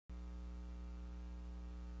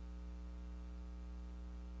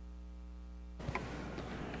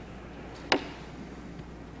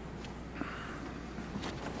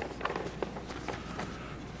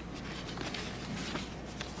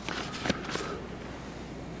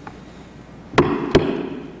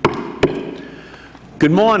Good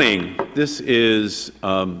morning. This is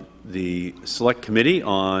the Select Committee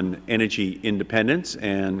on Energy Independence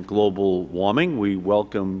and Global Warming. We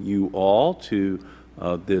welcome you all to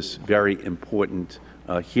this very important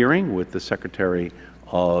hearing with the Secretary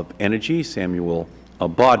of Energy, Samuel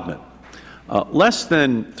Bodman. Less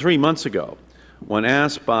than 3 months ago, when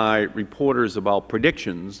asked by reporters about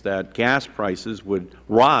predictions that gas prices would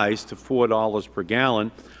rise to $4 per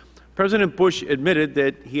gallon, President Bush admitted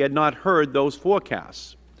that he had not heard those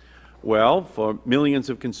forecasts. Well, for millions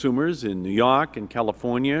of consumers in New York and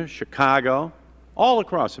California, Chicago, all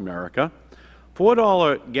across America,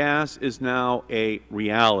 $4 gas is now a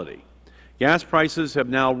reality. Gas prices have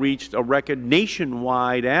now reached a record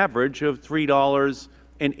nationwide average of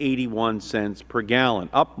 $3.81 per gallon,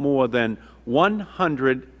 up more than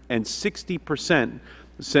 160%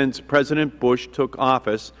 since President Bush took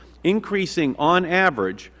office, increasing on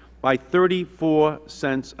average by 34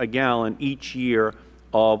 cents a gallon each year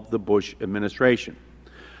of the Bush administration.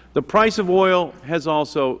 The price of oil has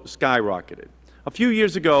also skyrocketed. A few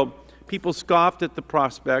years ago, people scoffed at the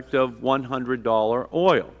prospect of $100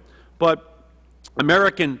 oil, but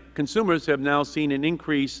American consumers have now seen an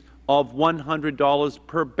increase of $100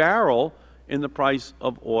 per barrel in the price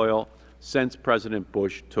of oil since President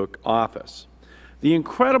Bush took office. The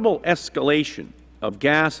incredible escalation of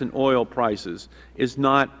gas and oil prices is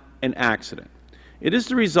not an accident. It is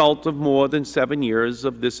the result of more than 7 years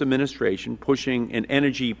of this administration pushing an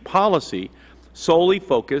energy policy solely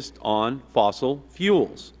focused on fossil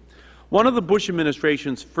fuels. One of the Bush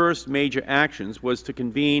administration's first major actions was to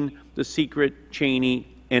convene the secret Cheney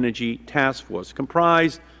Energy Task Force,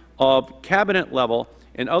 comprised of cabinet-level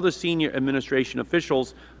and other senior administration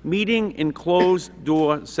officials meeting in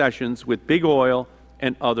closed-door sessions with big oil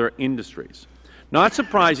and other industries. Not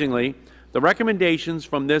surprisingly, the recommendations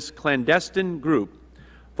from this clandestine group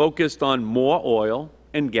focused on more oil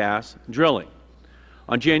and gas drilling.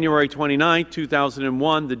 On January 29,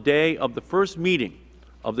 2001, the day of the first meeting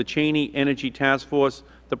of the Cheney Energy Task Force,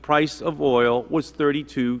 the price of oil was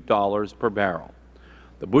 $32 per barrel.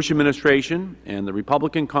 The Bush administration and the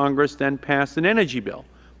Republican Congress then passed an energy bill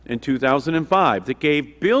in 2005 that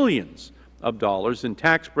gave billions of dollars in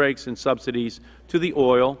tax breaks and subsidies to the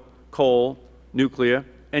oil, coal, nuclear,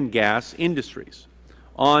 and gas industries.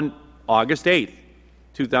 On August 8,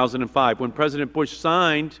 2005, when President Bush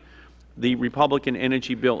signed the Republican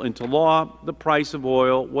energy bill into law, the price of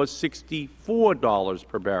oil was $64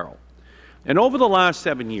 per barrel. And over the last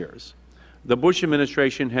 7 years, the Bush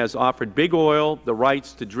administration has offered big oil the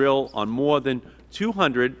rights to drill on more than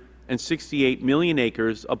 268 million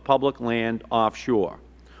acres of public land offshore.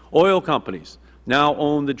 Oil companies now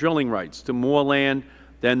own the drilling rights to more land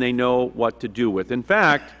than they know what to do with. In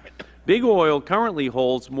fact, big oil currently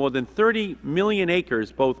holds more than 30 million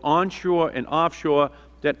acres, both onshore and offshore,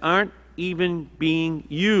 that aren't even being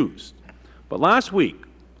used. But last week,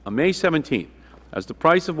 on May 17th, as the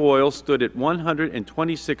price of oil stood at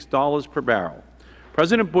 $126 per barrel,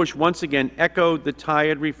 President Bush once again echoed the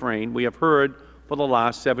tired refrain we have heard for the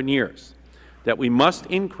last 7 years, that we must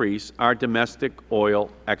increase our domestic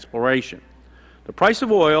oil exploration. The price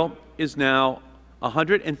of oil is now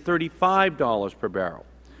 $135 per barrel.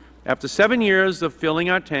 After 7 years of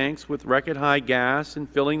filling our tanks with record-high gas and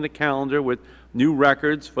filling the calendar with new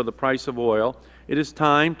records for the price of oil, it is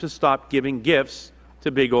time to stop giving gifts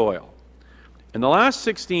to big oil. In the last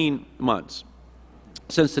 16 months,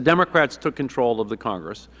 since the Democrats took control of the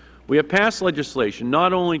Congress, we have passed legislation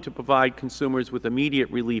not only to provide consumers with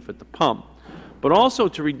immediate relief at the pump, but also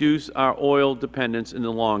to reduce our oil dependence in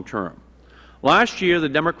the long term. Last year, the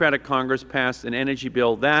Democratic Congress passed an energy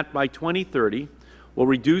bill that, by 2030, will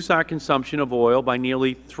reduce our consumption of oil by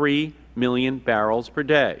nearly 3 million barrels per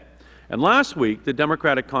day. And last week, the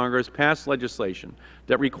Democratic Congress passed legislation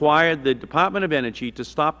that required the Department of Energy to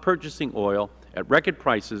stop purchasing oil at record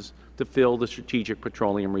prices to fill the Strategic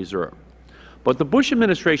Petroleum Reserve. But the Bush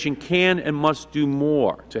administration can and must do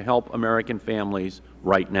more to help American families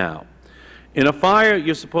right now. In a fire,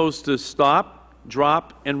 you're supposed to stop,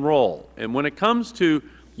 drop, and roll. And when it comes to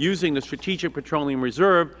using the Strategic Petroleum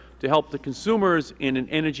Reserve to help the consumers in an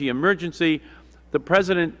energy emergency, the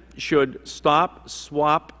President should stop,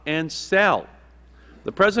 swap, and sell.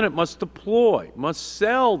 The President must deploy, must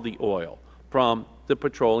sell the oil from the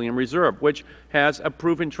Petroleum Reserve, which has a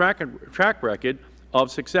proven track record of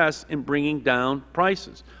success in bringing down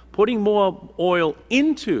prices. Putting more oil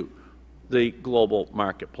into the global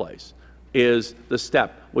marketplace is the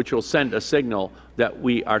step which will send a signal that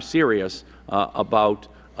we are serious about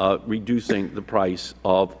reducing the price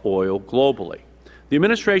of oil globally. The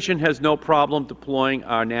administration has no problem deploying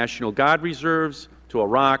our National Guard reserves to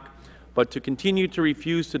Iraq, but to continue to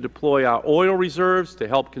refuse to deploy our oil reserves to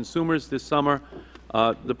help consumers this summer,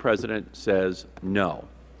 the President says no.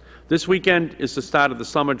 This weekend is the start of the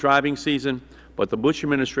summer driving season, but the Bush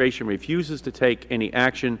administration refuses to take any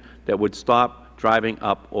action that would stop driving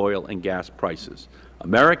up oil and gas prices.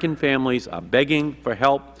 American families are begging for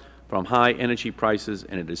help from high energy prices,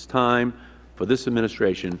 and it is time for this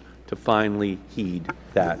administration to finally heed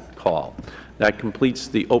that call. That completes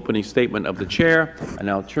the opening statement of the Chair. I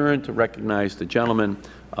now turn to recognize the gentleman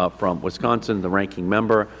from Wisconsin, the ranking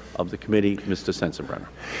member of the committee, Mr. Sensenbrenner.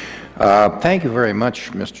 Thank you very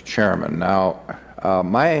much, Mr. Chairman. Now,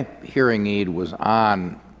 my hearing aid was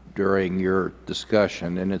on during your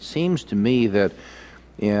discussion, and it seems to me that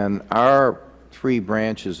in our three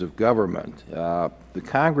branches of government, the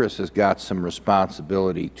Congress has got some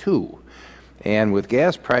responsibility too. And with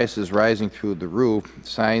gas prices rising through the roof,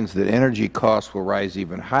 signs that energy costs will rise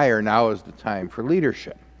even higher, now is the time for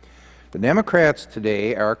leadership. The Democrats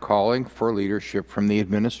today are calling for leadership from the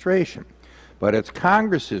administration, but it's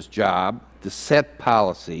Congress's job to set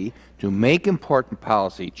policy, to make important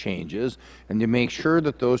policy changes, and to make sure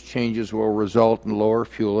that those changes will result in lower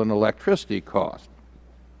fuel and electricity costs.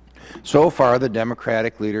 So far, the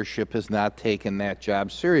Democratic leadership has not taken that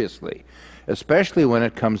job seriously, especially when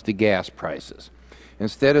it comes to gas prices.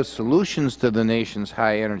 Instead of solutions to the nation's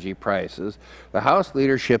high energy prices, the House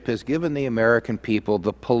leadership has given the American people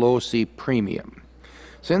the Pelosi premium.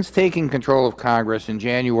 Since taking control of Congress in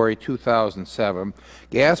January 2007,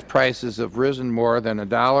 gas prices have risen more than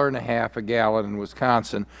 $1.50 a gallon in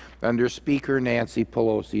Wisconsin under Speaker Nancy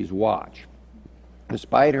Pelosi's watch,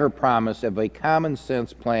 despite her promise of a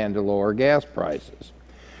common-sense plan to lower gas prices.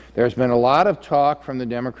 There has been a lot of talk from the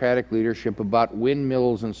Democratic leadership about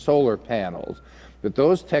windmills and solar panels, but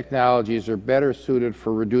those technologies are better suited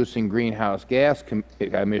for reducing greenhouse gas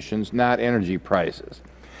emissions, not energy prices.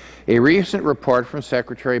 A recent report from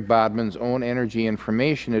Secretary Bodman's own Energy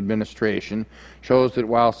Information Administration shows that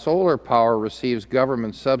while solar power receives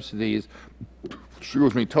government subsidies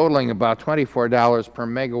totaling about $24 per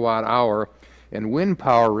megawatt hour, and wind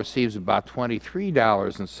power receives about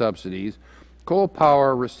 $23 in subsidies, coal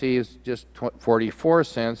power receives just 44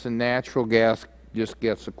 cents, and natural gas just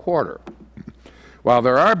gets a quarter. While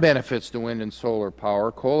there are benefits to wind and solar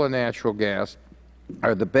power, coal and natural gas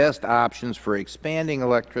are the best options for expanding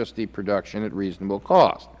electricity production at reasonable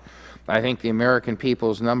cost. I think the American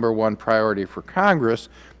people's #1 priority for Congress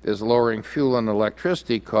is lowering fuel and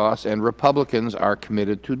electricity costs, and Republicans are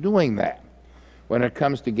committed to doing that. When it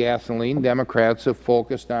comes to gasoline, Democrats have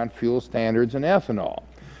focused on fuel standards and ethanol.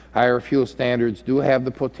 Higher fuel standards do have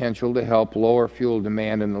the potential to help lower fuel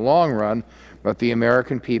demand in the long run, but the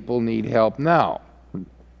American people need help now.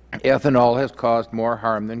 Ethanol has caused more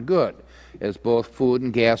harm than good, as both food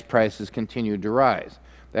and gas prices continue to rise.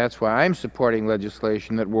 That's why I'm supporting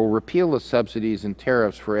legislation that will repeal the subsidies and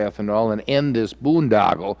tariffs for ethanol and end this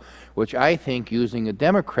boondoggle, which I think, using a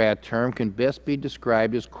Democrat term, can best be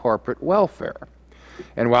described as corporate welfare.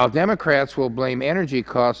 And while Democrats will blame energy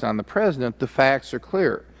costs on the President, the facts are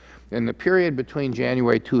clear. In the period between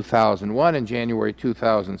January 2001 and January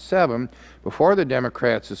 2007, before the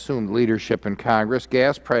Democrats assumed leadership in Congress,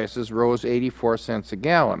 gas prices rose 84 cents a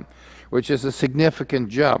gallon, which is a significant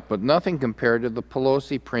jump, but nothing compared to the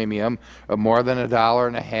Pelosi premium of more than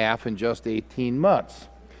 $1.50 in just 18 months.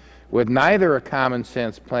 With neither a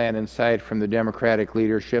common-sense plan in sight from the Democratic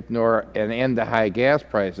leadership nor an end to high gas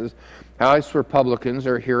prices, House Republicans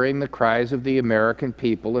are hearing the cries of the American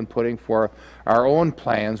people and putting forth our own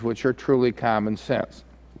plans, which are truly common sense.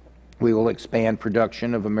 We will expand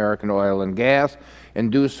production of American oil and gas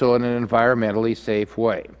and do so in an environmentally safe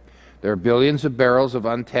way. There are billions of barrels of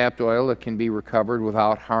untapped oil that can be recovered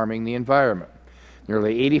without harming the environment.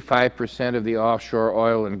 Nearly 85% of the offshore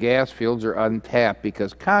oil and gas fields are untapped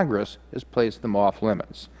because Congress has placed them off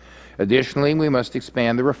limits. Additionally, we must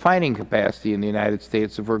expand the refining capacity in the United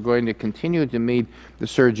States if we're going to continue to meet the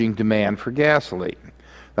surging demand for gasoline.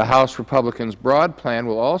 The House Republicans' broad plan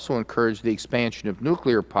will also encourage the expansion of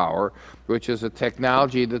nuclear power, which is a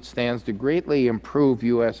technology that stands to greatly improve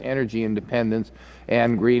U.S. energy independence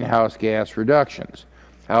and greenhouse gas reductions.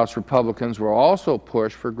 House Republicans will also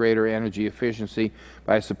push for greater energy efficiency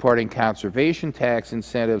by supporting conservation tax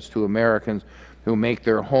incentives to Americans who make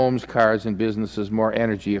their homes, cars, and businesses more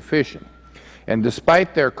energy efficient. And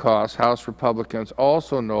despite their costs, House Republicans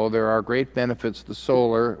also know there are great benefits to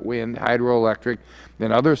solar, wind, hydroelectric,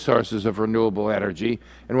 and other sources of renewable energy,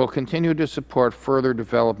 and will continue to support further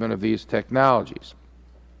development of these technologies.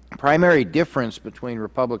 primary difference between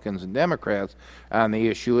Republicans and Democrats on the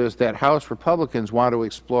issue is that House Republicans want to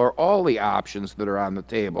explore all the options that are on the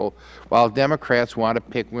table, while Democrats want to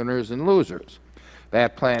pick winners and losers.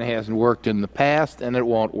 That plan hasn't worked in the past, and it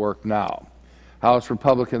won't work now. House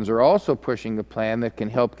Republicans are also pushing a plan that can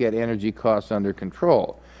help get energy costs under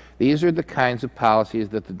control. These are the kinds of policies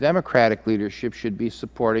that the Democratic leadership should be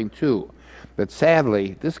supporting too. But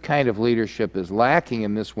sadly, this kind of leadership is lacking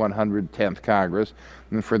in this 110th Congress,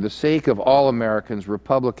 and for the sake of all Americans,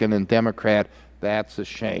 Republican and Democrat, that's a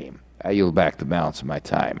shame. I yield back the balance of my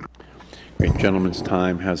time. The gentleman's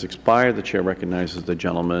time has expired. The Chair recognizes the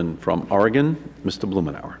gentleman from Oregon, Mr.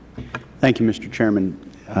 Blumenauer. Thank you, Mr.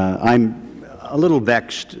 Chairman. I'm a little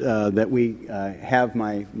vexed that we have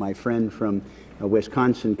my friend from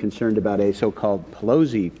Wisconsin concerned about a so-called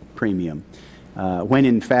Pelosi premium, when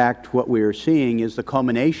in fact what we are seeing is the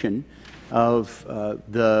culmination of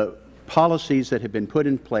the policies that have been put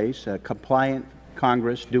in place, a compliant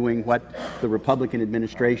Congress doing what the Republican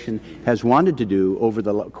administration has wanted to do over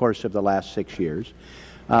the course of the last 6 years.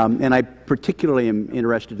 And I particularly am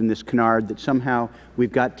interested in this canard that somehow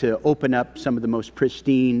we've got to open up some of the most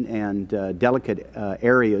pristine and delicate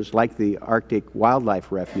areas like the Arctic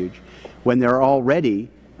Wildlife Refuge, when there are already,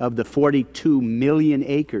 of the 42 million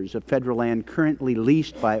acres of federal land currently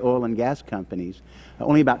leased by oil and gas companies,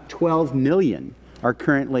 only about 12 million are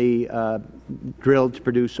currently drilled to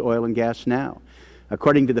produce oil and gas now.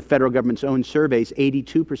 According to the federal government's own surveys,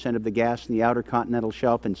 82% of the gas in the outer continental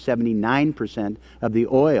shelf and 79% of the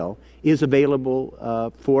oil is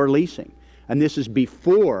available for leasing. And this is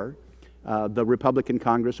before the Republican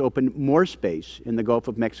Congress opened more space in the Gulf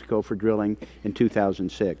of Mexico for drilling in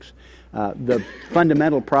 2006. The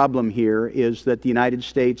fundamental problem here is that the United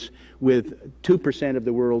States, with 2% of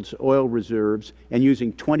the world's oil reserves and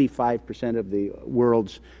using 25% of the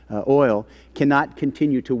world's oil, cannot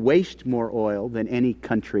continue to waste more oil than any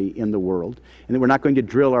country in the world, and that we're not going to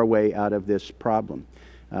drill our way out of this problem.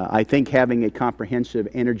 I think having a comprehensive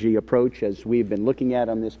energy approach, as we've been looking at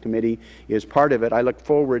on this committee, is part of it. I look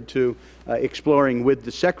forward to exploring with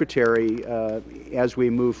the Secretary, as we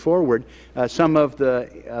move forward, some of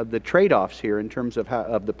the trade-offs here in terms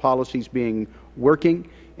of the policies being working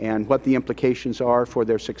and what the implications are for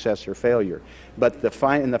their success or failure. But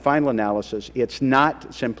in the final analysis, it's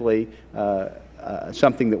not simply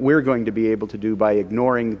something that we're going to be able to do by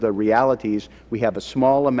ignoring the realities. We have a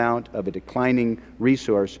small amount of a declining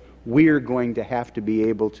resource. We're going to have to be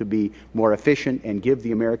able to be more efficient and give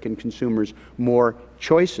the American consumers more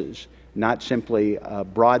choices, not simply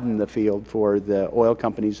broaden the field for the oil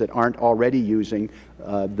companies that aren't already using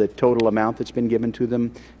the total amount that's been given to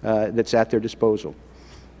them that's at their disposal.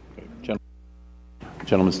 The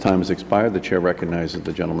gentleman's time has expired. The Chair recognizes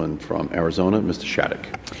the gentleman from Arizona, Mr. Shattuck.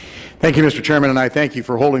 Thank you, Mr. Chairman, and I thank you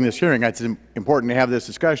for holding this hearing. It's important to have this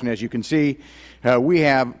discussion. As you can see, we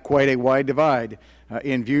have quite a wide divide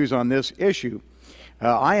in views on this issue.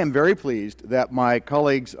 I am very pleased that my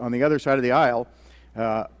colleagues on the other side of the aisle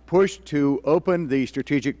pushed to open the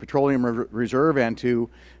Strategic Petroleum Reserve and to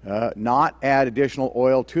not add additional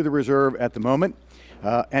oil to the reserve at the moment,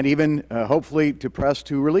 and even hopefully to press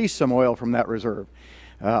to release some oil from that reserve.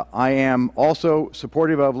 I am also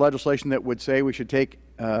supportive of legislation that would say we should take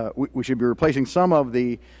we should be replacing some of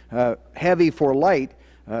the heavy for light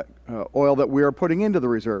oil that we are putting into the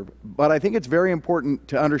reserve. But I think it's very important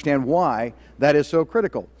to understand why that is so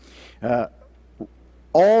critical.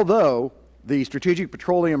 Although the Strategic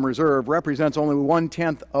Petroleum Reserve represents only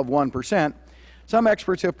 1/10 of 1%, some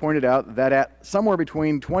experts have pointed out that at somewhere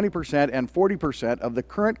between 20% and 40% of the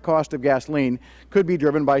current cost of gasoline could be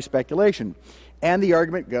driven by speculation. And the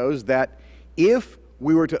argument goes that if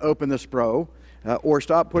we were to open the SPRO, or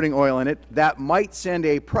stop putting oil in it, that might send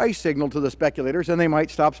a price signal to the speculators and they might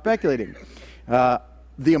stop speculating.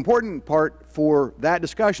 The important part for that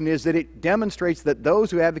discussion is that it demonstrates that those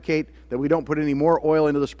who advocate that we don't put any more oil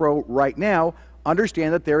into the SPRO right now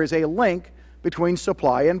understand that there is a link between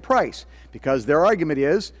supply and price, because their argument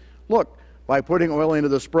is, look, by putting oil into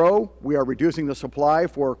the SPRO, we are reducing the supply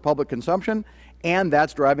for public consumption, and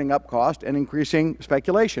that's driving up cost and increasing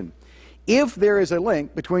speculation. If there is a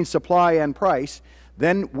link between supply and price,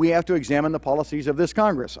 then we have to examine the policies of this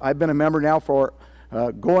Congress. I've been a member now for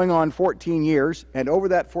going on 14 years, and over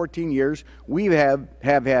that 14 years, we have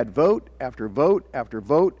had vote after vote after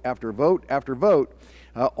vote after vote after vote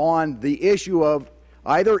on the issue of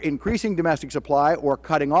either increasing domestic supply or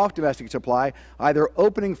cutting off domestic supply, either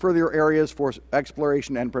opening further areas for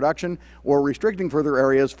exploration and production or restricting further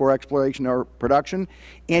areas for exploration or production.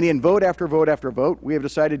 And in vote after vote after vote, we have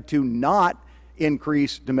decided to not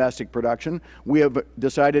increase domestic production. We have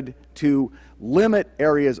decided to limit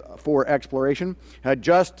areas for exploration.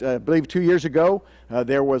 Just, I believe 2 years ago,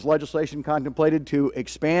 there was legislation contemplated to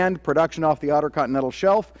expand production off the Outer Continental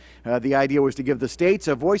Shelf. The idea was to give the states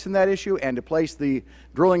a voice in that issue and to place the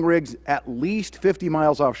drilling rigs at least 50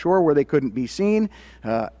 miles offshore where they couldn't be seen.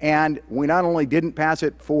 And we not only didn't pass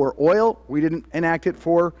it for oil, we didn't enact it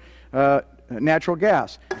for natural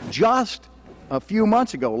gas. Just a few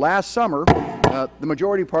months ago, last summer, the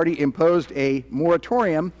majority party imposed a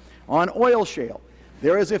moratorium on oil shale.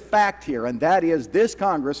 There is a fact here, and that is this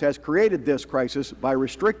Congress has created this crisis by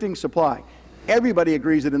restricting supply. Everybody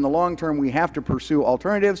agrees that in the long term we have to pursue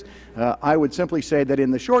alternatives. I would simply say that in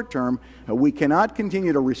the short term we cannot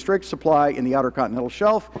continue to restrict supply in the Outer Continental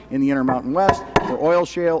Shelf, in the Intermountain West, for oil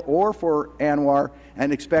shale or for ANWR,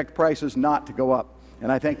 and expect prices not to go up.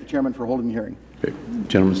 And I thank the Chairman for holding the hearing. Okay. The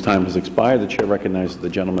gentleman's time has expired. The Chair recognizes the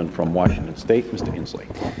gentleman from Washington State, Mr. Inslee.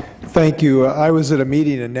 Thank you. I was at a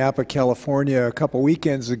meeting in Napa, California a couple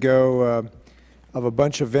weekends ago of a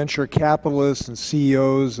bunch of venture capitalists and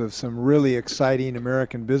CEOs of some really exciting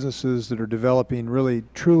American businesses that are developing really,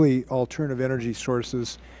 truly alternative energy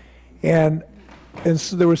sources. And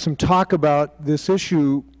so there was some talk about this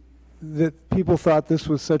issue that people thought this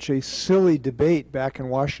was such a silly debate back in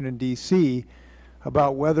Washington, D.C.,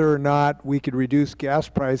 about whether or not we could reduce gas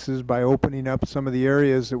prices by opening up some of the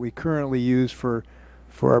areas that we currently use for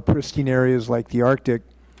our pristine areas like the Arctic.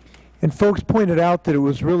 And folks pointed out that it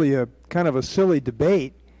was really a kind of a silly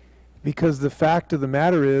debate because the fact of the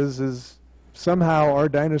matter is somehow our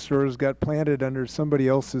dinosaurs got planted under somebody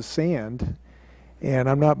else's sand. And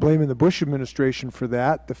I'm not blaming the Bush administration for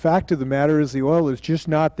that. The fact of the matter is the oil is just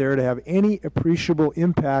not there to have any appreciable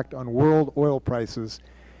impact on world oil prices.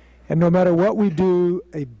 And no matter what we do,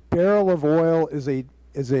 a barrel of oil is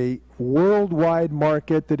a worldwide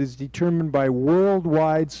market that is determined by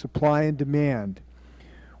worldwide supply and demand.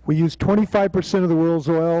 We use 25% of the world's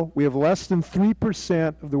oil. We have less than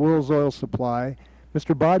 3% of the world's oil supply.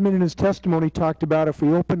 Mr. Bodman in his testimony talked about if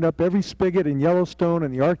we opened up every spigot in Yellowstone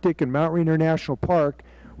and the Arctic and Mount Rainier National Park,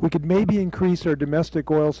 we could maybe increase our domestic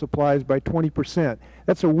oil supplies by 20%.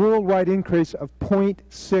 That's a worldwide increase of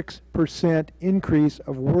 0.6% increase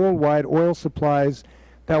of worldwide oil supplies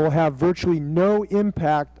that will have virtually no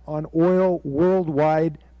impact on oil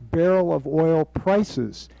worldwide barrel of oil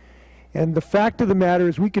prices. And the fact of the matter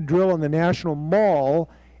is we could drill in the National Mall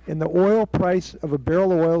and the oil price of a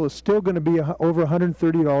barrel of oil is still going to be over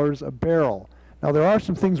 $130 a barrel. Now there are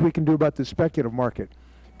some things we can do about the speculative market.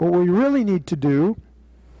 But what we really need to do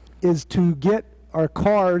is to get our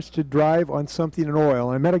cars to drive on something in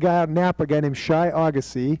oil. And I met a guy out in Napa, a guy named Shai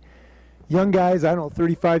Agassi. Young guys, I don't know,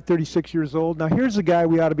 35, 36 years old. Now here's a guy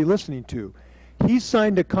we ought to be listening to. He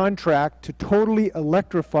signed a contract to totally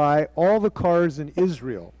electrify all the cars in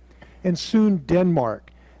Israel and soon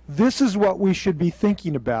Denmark. This is what we should be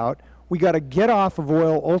thinking about. We got to get off of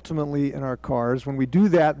oil ultimately in our cars. When we do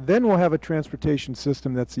that, then we'll have a transportation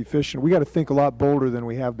system that's efficient. We got to think a lot bolder than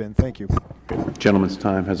we have been. Thank you. The gentleman's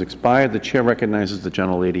time has expired. The Chair recognizes the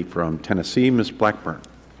gentlelady from Tennessee, Ms. Blackburn.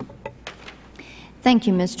 Thank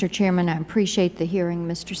you, Mr. Chairman. I appreciate the hearing.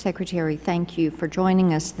 Mr. Secretary, thank you for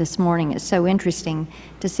joining us this morning. It's so interesting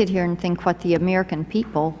to sit here and think what the American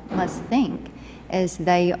people must think as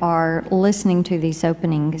they are listening to these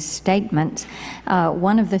opening statements.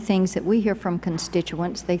 One of the things that we hear from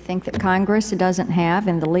constituents, they think that Congress doesn't have,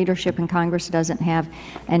 and the leadership in Congress doesn't have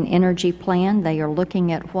an energy plan. They are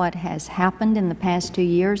looking at what has happened in the past 2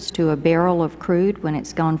 years to a barrel of crude when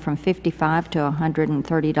it's gone from $55 to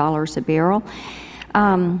 $130 a barrel.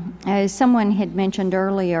 As someone had mentioned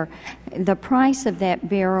earlier, the price of that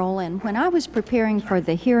barrel, and when I was preparing for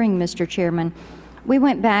the hearing, Mr. Chairman, we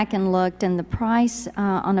went back and looked, and the price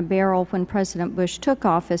on a barrel when President Bush took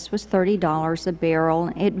office was $30 a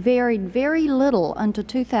barrel. It varied very little until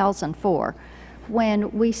 2004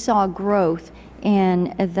 when we saw growth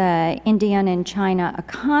in the Indian and China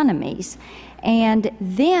economies. And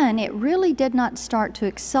then it really did not start to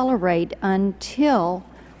accelerate until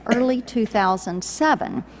early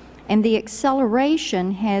 2007. And the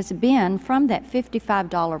acceleration has been from that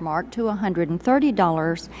 $55 mark to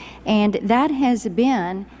 $130, and that has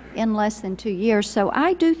been in less than 2 years. So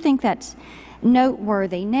I do think that's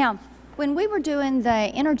noteworthy. Now, when we were doing the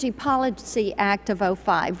Energy Policy Act of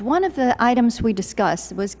 '05, one of the items we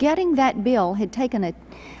discussed was getting that bill had taken a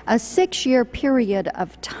 6-year period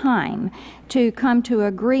of time to come to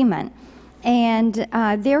agreement. And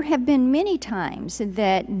there have been many times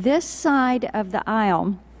that this side of the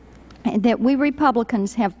aisle that we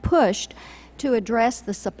Republicans have pushed to address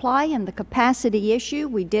the supply and the capacity issue.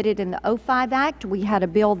 We did it in the 05 Act. We had a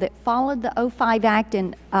bill that followed the 05 Act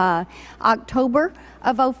in October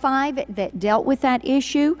of 05 that dealt with that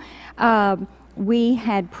issue. We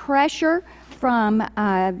had pressure from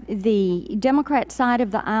the Democrat side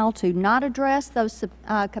of the aisle to not address those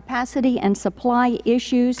capacity and supply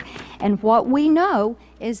issues. And what we know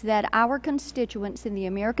is that our constituents and the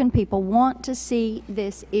American people want to see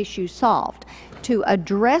this issue solved. To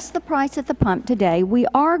address the price at the pump today, we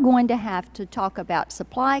are going to have to talk about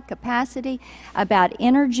supply, capacity, about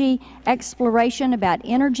energy exploration, about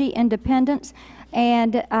energy independence,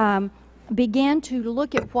 and begin to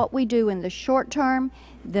look at what we do in the short term,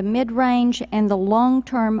 the mid-range, and the long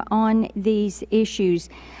term on these issues.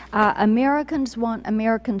 Americans want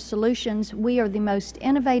American solutions. We are the most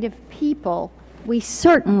innovative people. We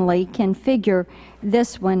certainly can figure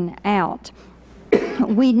this one out.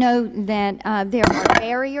 We know that there are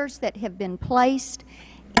barriers that have been placed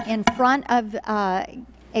in front of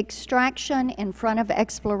extraction, in front of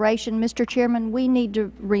exploration. Mr. Chairman, we need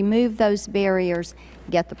to remove those barriers,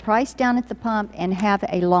 get the price down at the pump, and have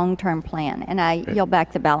a long-term plan. And I yield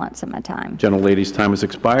back the balance of my time. Gentlelady's time has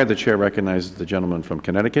expired. The Chair recognizes the gentleman from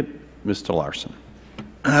Connecticut, Mr. Larson.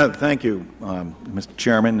 Thank you, Mr.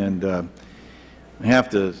 Chairman. And I have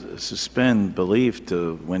to suspend belief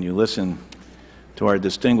when you listen to our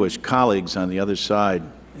distinguished colleagues on the other side.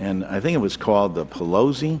 And I think it was called the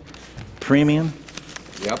Pelosi premium.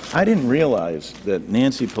 Yep. I didn't realize that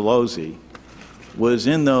Nancy Pelosi was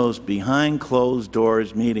in those behind closed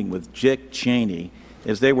doors meeting with Dick Cheney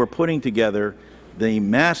as they were putting together the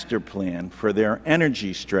master plan for their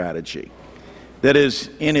energy strategy that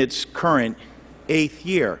is in its current 8th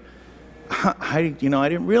year. I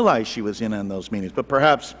didn't realize she was in on those meetings, but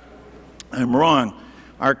perhaps I'm wrong.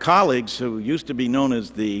 Our colleagues who used to be known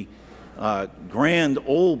as the Grand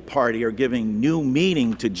Old Party are giving new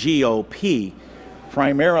meaning to GOP,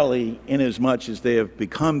 primarily inasmuch as they have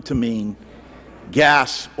become to mean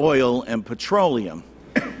gas, oil, and petroleum,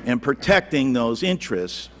 and protecting those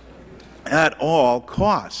interests at all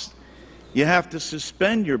costs. You have to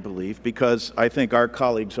suspend your belief, because I think our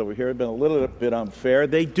colleagues over here have been a little bit unfair.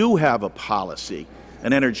 They do have a policy,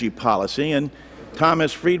 an energy policy, and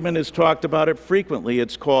Thomas Friedman has talked about it frequently.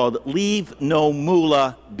 It's called leave no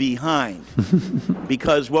moolah behind.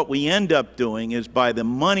 Because what we end up doing is, by the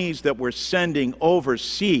monies that we're sending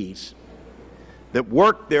overseas that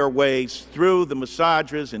work their ways through the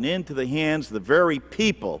massages and into the hands of the very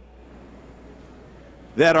people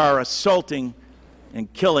that are assaulting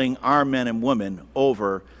and killing our men and women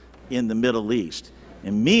over in the Middle East.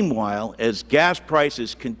 And meanwhile, as gas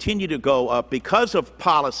prices continue to go up because of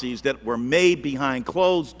policies that were made behind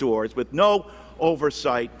closed doors with no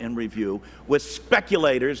oversight and review, with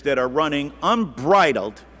speculators that are running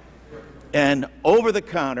unbridled and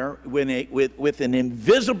over-the-counter with an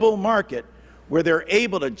invisible market where they're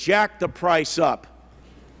able to jack the price up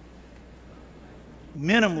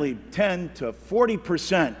minimally 10 to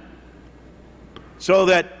 40%, so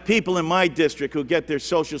that people in my district who get their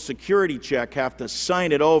Social Security check have to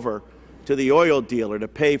sign it over to the oil dealer to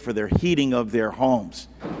pay for their heating of their homes.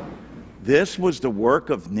 This was the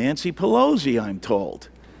work of Nancy Pelosi, I'm told.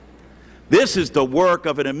 This is the work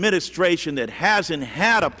of an administration that hasn't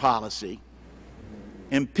had a policy,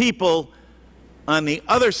 and people on the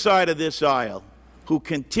other side of this aisle who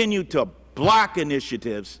continue to block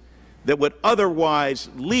initiatives that would otherwise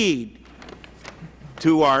lead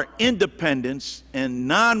to our independence and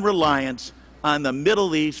non-reliance on the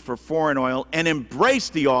Middle East for foreign oil, and embrace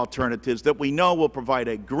the alternatives that we know will provide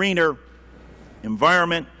a greener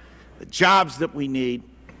environment, the jobs that we need,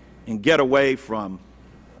 and get away from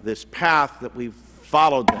this path that we've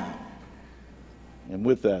followed down. And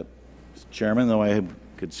with that, Mr. Chairman, though I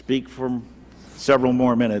could speak for several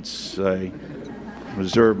more minutes, I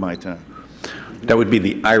reserve my time. That would be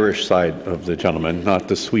the Irish side of the gentleman, not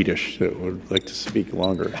the Swedish, that would like to speak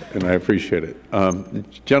longer, and I appreciate it.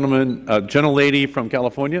 Gentlelady from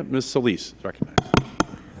California, Ms. Solis, is recognized.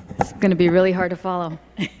 It's going to be really hard to follow.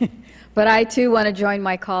 But I, too, want to join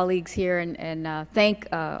my colleagues here and thank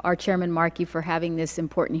our Chairman Markey for having this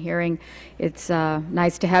important hearing. It's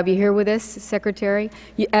nice to have you here with us, Secretary.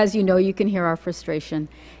 As you know, you can hear our frustration.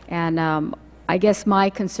 And I guess my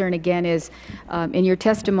concern again is, in your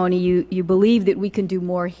testimony, you believe that we can do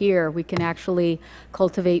more here. We can actually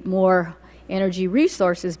cultivate more energy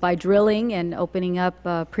resources by drilling and opening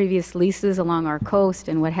up previous leases along our coast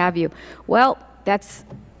and what have you. Well, that's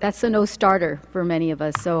a no-starter for many of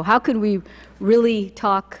us. So how can we really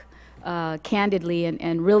talk candidly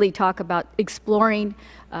and really talk about exploring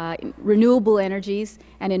renewable energies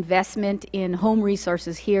and investment in home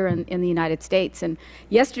resources here in the United States. And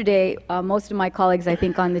yesterday, most of my colleagues, I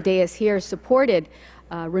think, on the dais here supported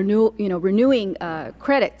renewing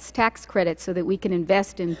credits, tax credits, so that we can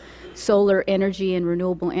invest in solar energy and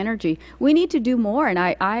renewable energy. We need to do more, and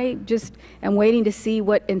I just am waiting to see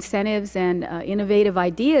what incentives and innovative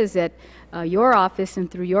ideas that your office and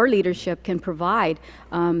through your leadership can provide.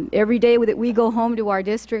 Every day that we go home to our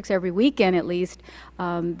districts, every weekend at least,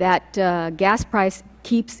 that gas price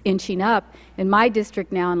keeps inching up. In my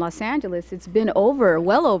district now in Los Angeles, it's been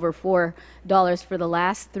well over $4 for the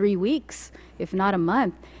last 3 weeks, if not a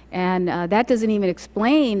month. And that doesn't even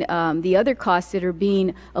explain the other costs that are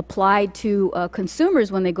being applied to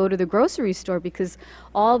consumers when they go to the grocery store, because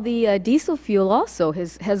all the diesel fuel also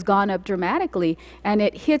has gone up dramatically, and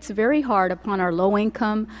it hits very hard upon our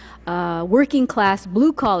low-income, working-class,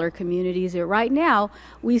 blue-collar communities that right now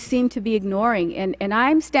we seem to be ignoring. And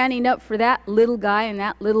I'm standing up for that little guy and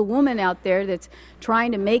that little woman out there that's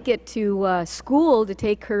trying to make it to school to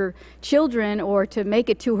take her children or to make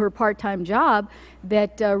it to her part-time job,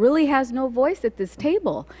 that really has no voice at this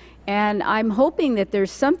table. And I'm hoping that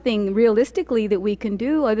there's something realistically that we can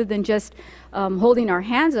do other than just holding our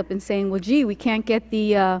hands up and saying, well, gee, we can't get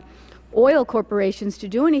the oil corporations to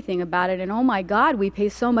do anything about it, and oh my God, we pay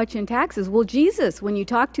so much in taxes. Well, Jesus, when you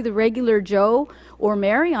talk to the regular Joe or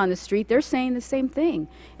Mary on the street, they're saying the same thing.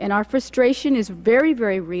 And our frustration is very,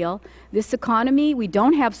 very real. This economy, we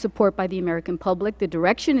don't have support by the American public. The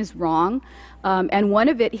direction is wrong. And one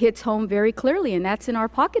of it hits home very clearly, and that's in our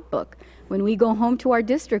pocketbook. When we go home to our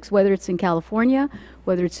districts, whether it's in California,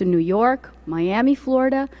 whether it's in New York, Miami,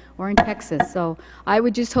 Florida, or in Texas. So I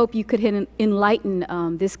would just hope you could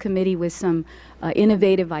enlighten this committee with some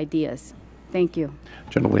innovative ideas. Thank you.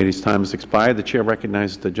 Gentlelady's time has expired. The Chair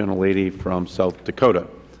recognizes the gentlelady from South Dakota,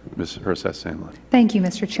 Ms. Herseth-Sandlin. Thank you,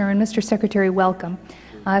 Mr. Chairman. Mr. Secretary, welcome.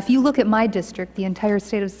 If you look at my district, the entire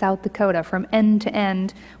state of South Dakota, from end to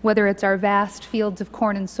end, whether it's our vast fields of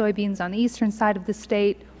corn and soybeans on the eastern side of the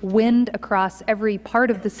state, wind across every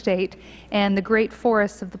part of the state, and the great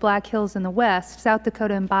forests of the Black Hills in the west, South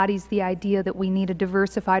Dakota embodies the idea that we need a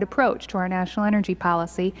diversified approach to our national energy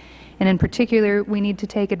policy. And in particular, we need to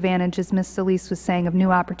take advantage, as Ms. Solis was saying, of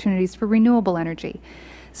new opportunities for renewable energy.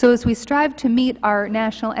 So as we strive to meet our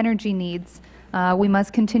national energy needs, we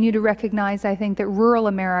must continue to recognize, I think, that rural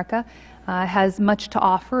America has much to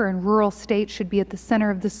offer, and rural states should be at the center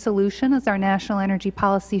of the solution as our national energy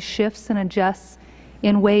policy shifts and adjusts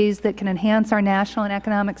in ways that can enhance our national and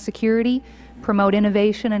economic security, promote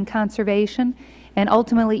innovation and conservation, and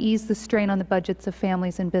ultimately ease the strain on the budgets of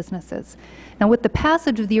families and businesses. Now, with the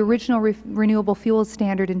passage of the original renewable fuels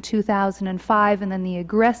standard in 2005 and then the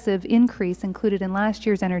aggressive increase included in last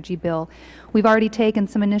year's energy bill, we've already taken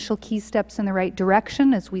some initial key steps in the right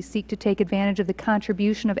direction as we seek to take advantage of the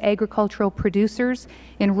contribution of agricultural producers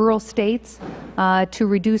in rural states to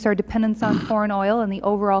reduce our dependence on foreign oil and the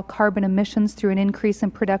overall carbon emissions through an increase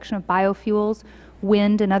in production of biofuels,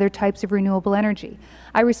 wind, and other types of renewable energy.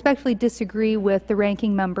 I respectfully disagree with the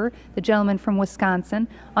ranking member, the gentleman from Wisconsin,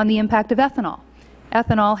 on the impact of ethanol.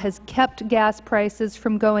 Ethanol has kept gas prices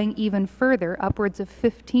from going even further, upwards of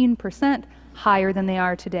 15% higher than they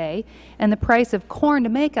are today, and the price of corn to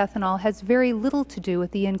make ethanol has very little to do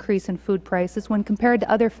with the increase in food prices when compared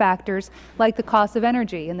to other factors like the cost of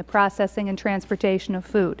energy and the processing and transportation of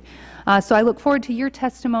food. So I look forward to your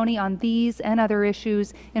testimony on these and other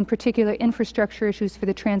issues, in particular infrastructure issues for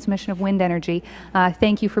the transmission of wind energy.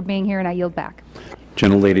 Thank you for being here, and I yield back.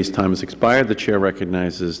 Gentlelady's time has expired. The Chair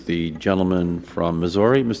recognizes the gentleman from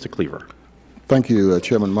Missouri, Mr. Cleaver. Thank you,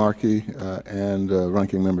 Chairman Markey and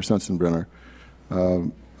Ranking Member Sensenbrenner.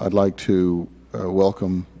 I'd like to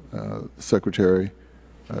welcome the Secretary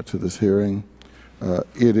to this hearing.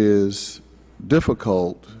 It is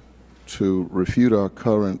difficult to refute our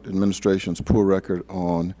current administration's poor record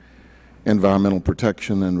on environmental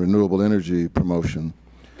protection and renewable energy promotion.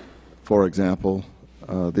 For example,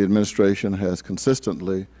 the administration has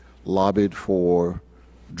consistently lobbied for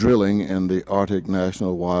drilling in the Arctic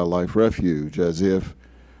National Wildlife Refuge, as if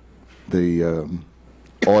the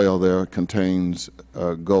oil there contains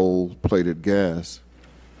gold-plated gas,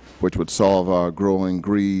 which would solve our growing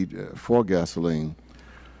greed for gasoline.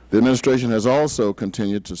 The administration has also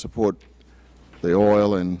continued to support the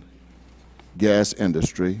oil and gas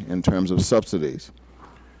industry in terms of subsidies.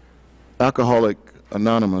 Alcoholics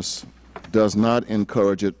Anonymous does not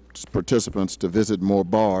encourage its participants to visit more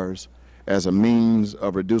bars as a means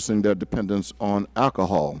of reducing their dependence on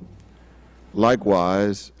alcohol.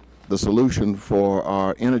 Likewise, the solution for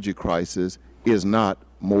our energy crisis is not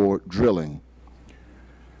more drilling.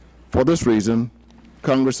 For this reason,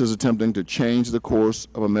 Congress is attempting to change the course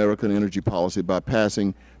of American energy policy by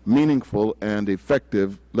passing meaningful and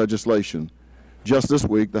effective legislation. Just this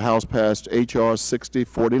week, the House passed H.R.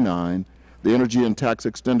 6049, the Energy and Tax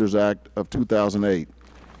Extenders Act of 2008.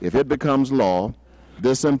 If it becomes law,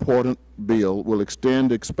 this important bill will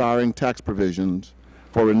extend expiring tax provisions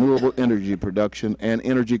for renewable energy production and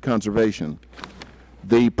energy conservation.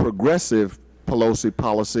 The progressive Pelosi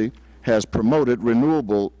policy has promoted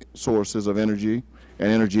renewable sources of energy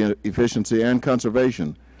and energy efficiency and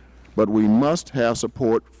conservation, but we must have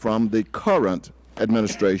support from the current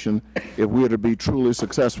administration if we are to be truly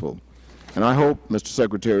successful. And I hope, Mr.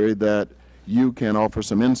 Secretary, that you can offer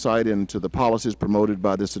some insight into the policies promoted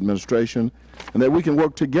by this administration and that we can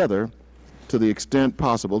work together to the extent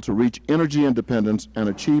possible to reach energy independence and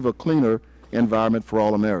achieve a cleaner environment for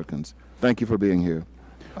all Americans. Thank you for being here.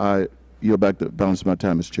 I yield back the balance of my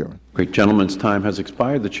time, Mr. Chairman. Great. Gentleman's time has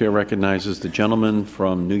expired. The Chair recognizes the gentleman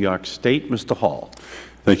from New York State, Mr. Hall.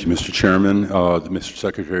 Thank you, Mr. Chairman. Mr.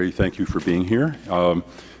 Secretary, thank you for being here.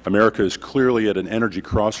 America is clearly at an energy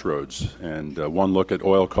crossroads, and one look at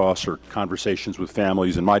oil costs or conversations with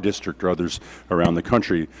families in my district or others around the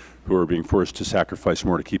country who are being forced to sacrifice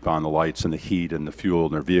more to keep on the lights and the heat and the fuel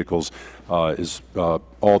in their vehicles is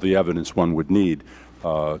all the evidence one would need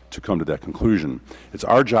to come to that conclusion. It's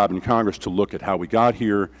our job in Congress to look at how we got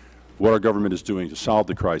here, what our government is doing to solve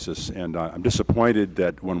the crisis, and I'm disappointed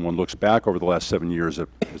that when one looks back over the last 7 years,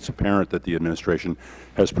 it's apparent that the administration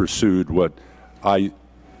has pursued what I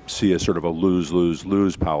see as sort of a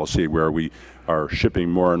lose-lose-lose policy, where we are shipping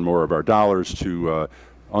more and more of our dollars to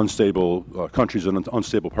unstable countries and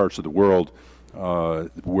unstable parts of the world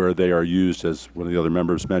where they are used, as one of the other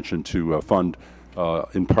members mentioned, to fund,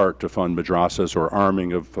 in part to fund madrasas or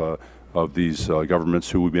arming of these governments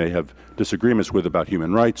who we may have disagreements with about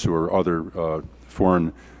human rights or other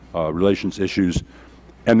foreign relations issues,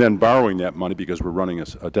 and then borrowing that money because we're running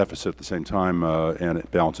a deficit at the same time and a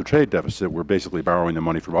balance of trade deficit. We're basically borrowing the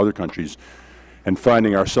money from other countries and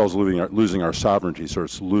finding ourselves losing our sovereignty. So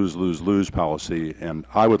it's lose-lose-lose policy, and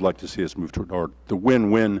I would like to see us move toward the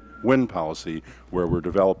win-win-win policy, where we're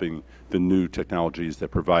developing the new technologies that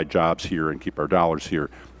provide jobs here and keep our dollars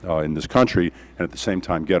here in this country, and at the same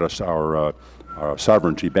time get us our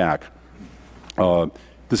sovereignty back.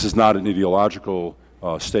 This is not an ideological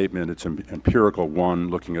statement. It's an empirical one,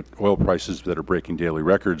 looking at oil prices that are breaking daily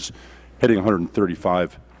records, hitting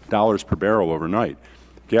 $135 per barrel overnight.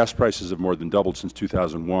 Gas prices have more than doubled since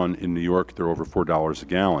 2001. In New York, they're over $4 a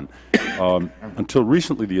gallon. Until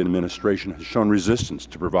recently, the administration has shown resistance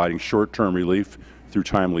to providing short-term relief through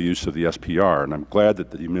timely use of the SPR, and I'm glad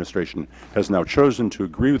that the administration has now chosen to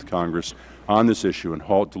agree with Congress on this issue and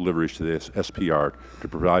halt deliveries to the SPR to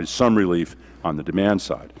provide some relief on the demand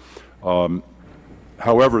side.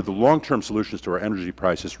 However, the long-term solutions to our energy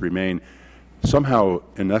prices remain somehow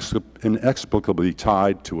inexplicably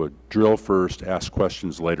tied to a drill first, ask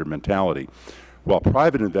questions later mentality. While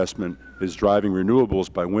private investment is driving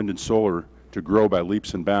renewables by wind and solar to grow by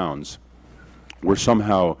leaps and bounds, we're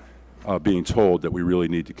somehow being told that we really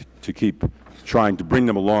need to keep trying to bring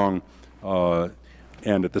them along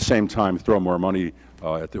and at the same time throw more money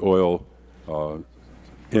at the oil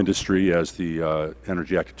industry, as the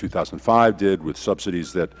Energy Act of 2005 did, with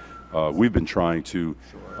subsidies that we've been trying to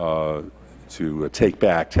take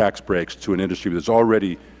back, tax breaks to an industry that's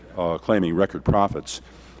already claiming record profits,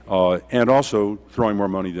 and also throwing more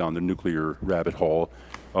money down the nuclear rabbit hole.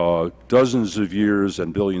 Dozens of years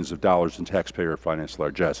and billions of dollars in taxpayer-financed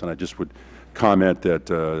largesse. And I just would comment that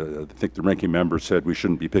I think the ranking member said we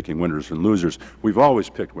shouldn't be picking winners and losers. We've always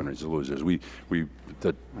picked winners and losers.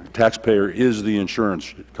 The taxpayer is the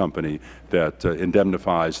insurance company that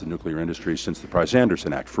indemnifies the nuclear industry since the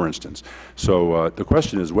Price-Anderson Act, for instance. So the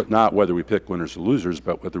question is not whether we pick winners or losers,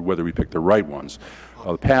 but whether we pick the right ones.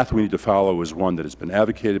 The path we need to follow is one that has been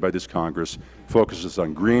advocated by this Congress, focuses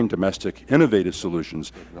on green, domestic, innovative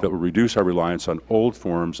solutions that will reduce our reliance on old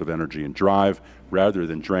forms of energy and drive rather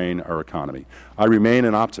than drain our economy. I remain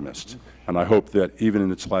an optimist, and I hope that even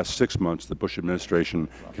in its last 6 months, the Bush administration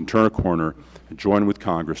can turn a corner and join with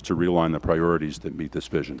Congress to realign the priorities that meet this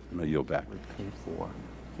vision. I yield back.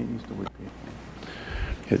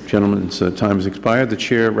 The gentleman's time has expired. The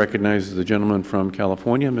Chair recognizes the gentleman from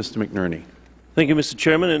California, Mr. McNerney. Thank you, Mr.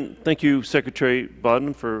 Chairman, and thank you, Secretary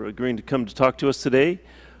Bodman, for agreeing to come to talk to us today.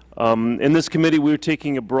 In this committee, we're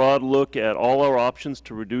taking a broad look at all our options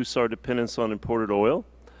to reduce our dependence on imported oil.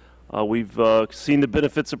 We've seen the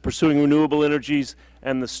benefits of pursuing renewable energies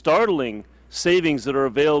and the startling savings that are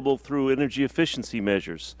available through energy efficiency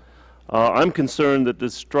measures. I'm concerned that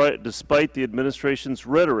despite the administration's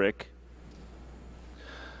rhetoric,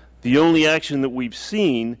 The only action that we've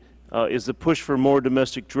seen is the push for more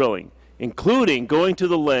domestic drilling, including going to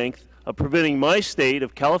the length of preventing my state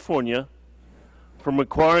of California from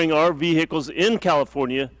requiring our vehicles in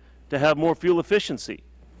California to have more fuel efficiency.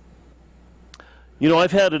 You know,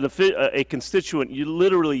 I've had a constituent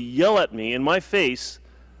literally yell at me in my face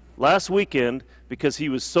last weekend because he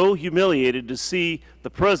was so humiliated to see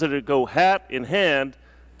the President go hat in hand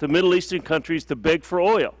to Middle Eastern countries to beg for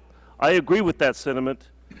oil. I agree with that sentiment,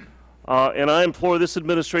 and I implore this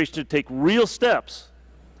administration to take real steps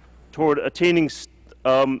toward attaining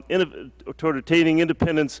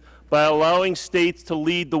independence by allowing states to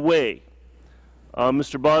lead the way.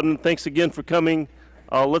 Mr. Bodman, thanks again for coming.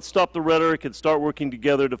 Let's stop the rhetoric and start working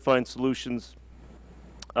together to find solutions.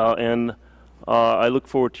 I look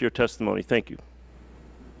forward to your testimony. Thank you.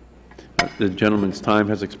 The gentleman's time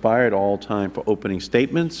has expired. All time for opening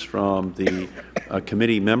statements from the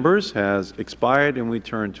committee members has expired, and we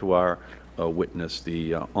turn to our witness,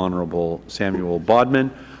 the Honorable Samuel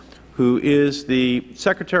Bodman, who is the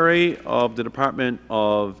Secretary of the Department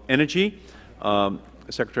of Energy.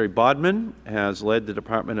 Secretary Bodman has led the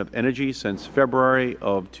Department of Energy since February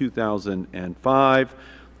of 2005.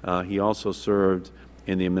 He also served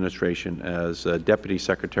in the administration as Deputy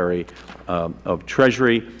Secretary of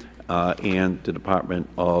Treasury and the Department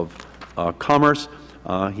of Commerce.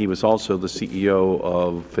 He was also the CEO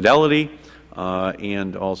of Fidelity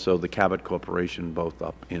and also the Cabot Corporation, both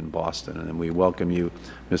up in Boston. And we welcome you,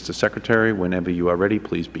 Mr. Secretary. Whenever you are ready,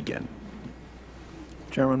 please begin.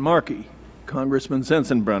 Chairman Markey, Congressman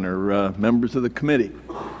Sensenbrenner, members of the committee,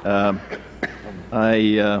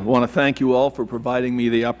 I want to thank you all for providing me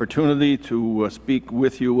the opportunity to speak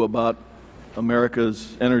with you about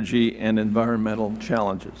America's energy and environmental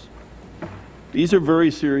challenges. These are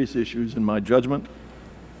very serious issues in my judgment.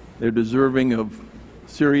 They're deserving of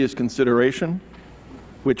serious consideration,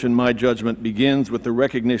 which in my judgment begins with the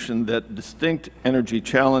recognition that distinct energy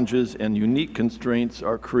challenges and unique constraints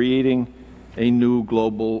are creating a new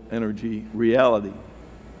global energy reality.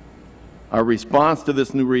 Our response to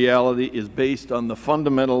this new reality is based on the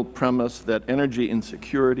fundamental premise that energy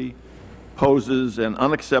insecurity poses an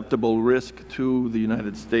unacceptable risk to the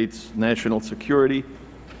United States national security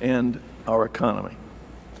and our economy.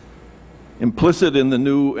 Implicit in the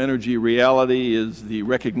new energy reality is the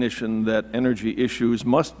recognition that energy issues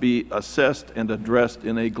must be assessed and addressed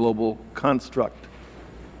in a global construct.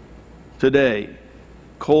 Today,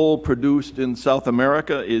 coal produced in South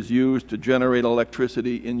America is used to generate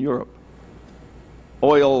electricity in Europe.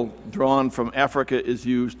 Oil drawn from Africa is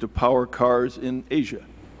used to power cars in Asia.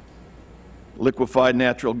 Liquefied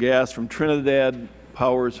natural gas from Trinidad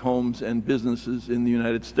powers homes and businesses in the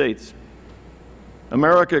United States.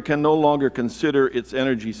 America can no longer consider its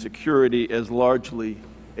energy security as largely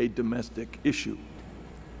a domestic issue.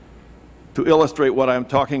 To illustrate what I'm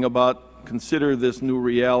talking about, consider this new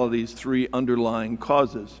reality's three underlying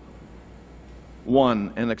causes.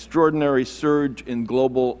 One, an extraordinary surge in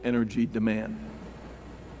global energy demand.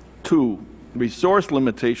 Two, resource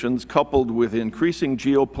limitations coupled with increasing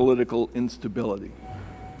geopolitical instability.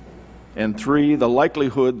 And three, the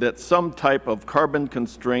likelihood that some type of carbon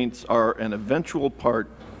constraints are an eventual part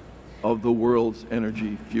of the world's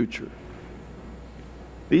energy future.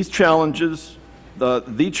 These challenges,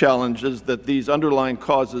 the challenges that these underlying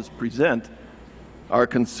causes present are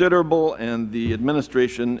considerable, and the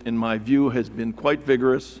administration, in my view, has been quite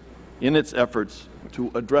vigorous in its efforts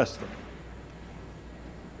to address them.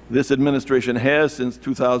 This administration has, since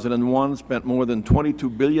 2001, spent more than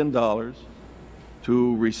 $22 billion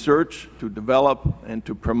to research, to develop, and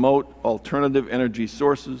to promote alternative energy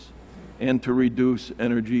sources and to reduce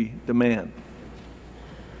energy demand.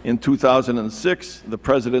 In 2006, the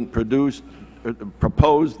President proposed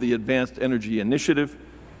the Advanced Energy Initiative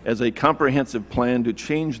as a comprehensive plan to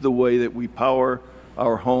change the way that we power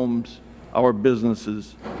our homes, our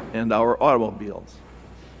businesses, and our automobiles.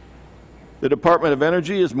 The Department of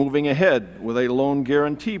Energy is moving ahead with a loan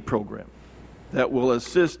guarantee program that will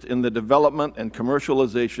assist in the development and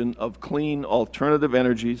commercialization of clean alternative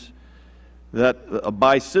energies that,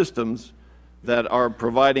 by systems that are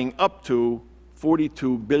providing up to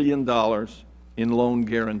 $42 billion in loan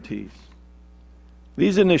guarantees.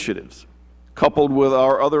 These initiatives, coupled with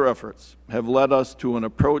our other efforts, have led us to an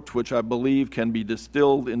approach which I believe can be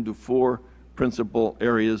distilled into four principal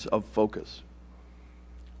areas of focus.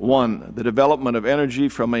 One, the development of energy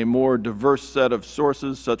from a more diverse set of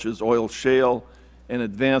sources such as oil shale and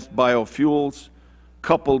advanced biofuels,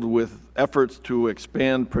 coupled with efforts to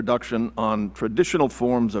expand production on traditional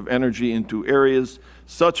forms of energy into areas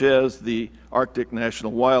such as the Arctic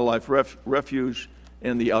National Wildlife Refuge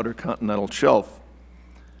and the Outer Continental Shelf.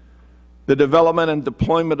 The development and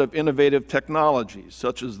deployment of innovative technologies,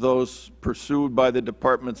 such as those pursued by the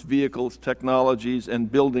Department's Vehicles, Technologies, and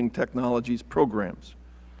Building Technologies programs.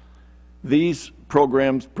 These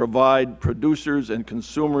programs provide producers and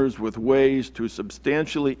consumers with ways to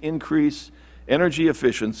substantially increase energy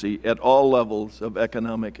efficiency at all levels of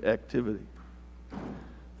economic activity.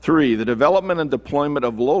 3, the development and deployment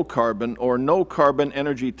of low-carbon or no-carbon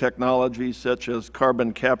energy technologies such as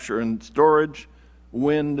carbon capture and storage,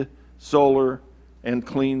 wind, solar, and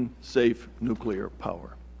clean, safe nuclear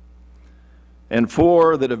power. And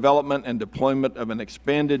 4, the development and deployment of an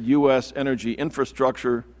expanded U.S. energy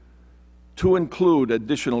infrastructure to include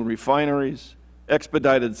additional refineries,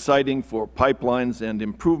 expedited siting for pipelines, and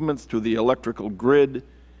improvements to the electrical grid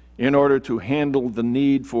in order to handle the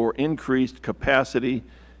need for increased capacity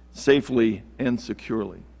safely and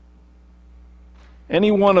securely. Any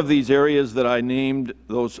one of these areas that I named,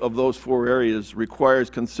 those 4 areas, requires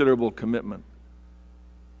considerable commitment.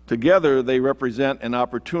 Together, they represent an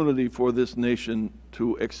opportunity for this nation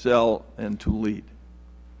to excel and to lead.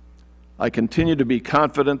 I continue to be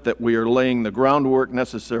confident that we are laying the groundwork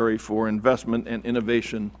necessary for investment and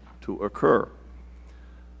innovation to occur.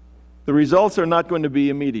 The results are not going to be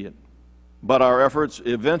immediate, but our efforts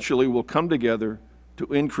eventually will come together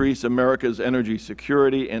to increase America's energy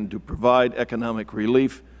security and to provide economic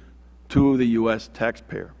relief to the U.S.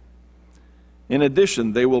 taxpayer. In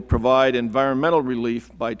addition, they will provide environmental relief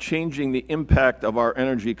by changing the impact of our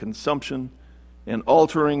energy consumption and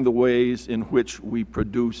altering the ways in which we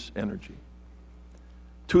produce energy.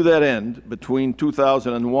 To that end, between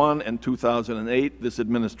 2001 and 2008, this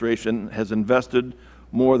administration has invested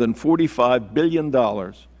more than $45 billion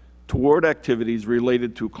toward activities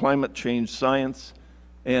related to climate change science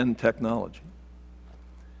and technology.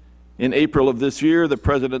 In April of this year, the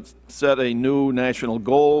President set a new national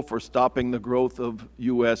goal for stopping the growth of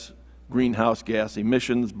U.S. greenhouse gas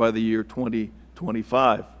emissions by the year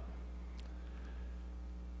 2025.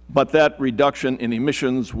 But that reduction in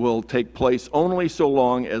emissions will take place only so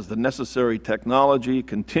long as the necessary technology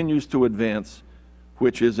continues to advance,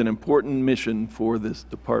 which is an important mission for this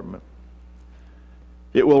Department.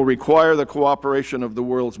 It will require the cooperation of the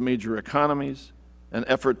world's major economies, an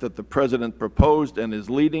effort that the President proposed and is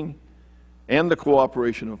leading, and the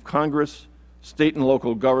cooperation of Congress, state and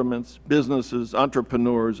local governments, businesses,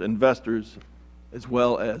 entrepreneurs, investors, as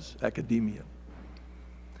well as academia.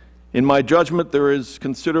 In my judgment, there is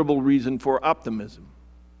considerable reason for optimism.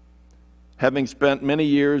 Having spent many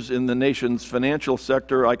years in the nation's financial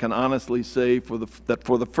sector, I can honestly say that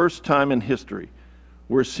for the first time in history,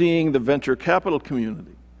 we're seeing the venture capital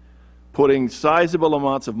community putting sizable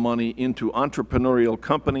amounts of money into entrepreneurial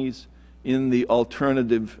companies in the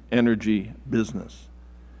alternative energy business.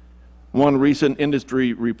 One recent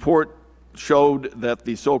industry report showed that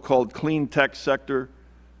the so-called clean tech sector,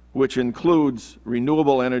 which includes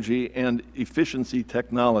renewable energy and efficiency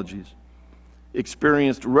technologies,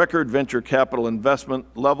 experienced record venture capital investment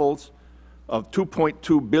levels of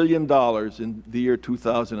 $2.2 billion in the year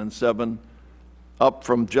 2007, up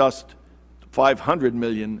from just $500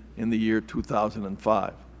 million in the year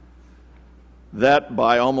 2005. That,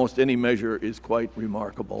 by almost any measure, is quite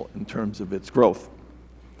remarkable in terms of its growth.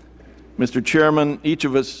 Mr. Chairman, each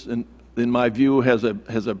of us, in my view, has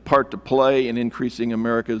a part to play in increasing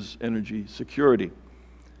America's energy security.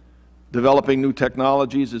 Developing new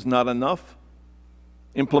technologies is not enough.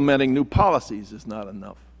 Implementing new policies is not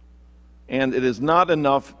enough. And it is not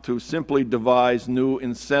enough to simply devise new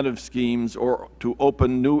incentive schemes or to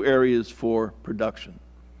open new areas for production.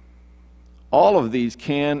 All of these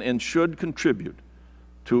can and should contribute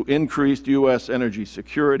to increased U.S. energy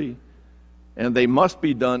security, and they must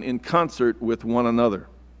be done in concert with one another.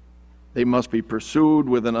 They must be pursued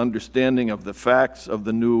with an understanding of the facts of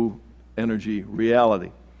the new energy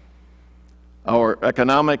reality. Our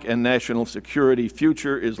economic and national security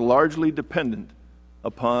future is largely dependent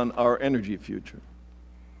upon our energy future.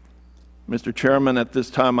 Mr. Chairman, at this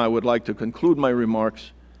time I would like to conclude my remarks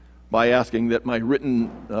by asking that my written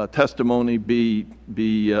testimony be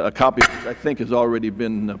a copy, which I think has already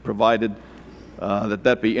been provided,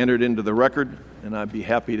 that be entered into the record, and I'd be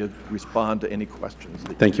happy to respond to any questions.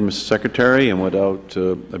 Thank you, Mr. Secretary, and without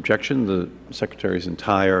objection, the Secretary's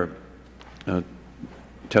entire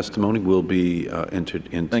testimony will be entered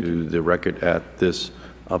into the record at this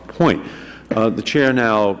point. The Chair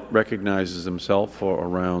now recognizes himself for a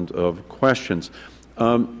round of questions.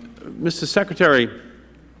 Mr. Secretary,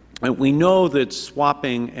 we know that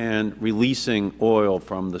swapping and releasing oil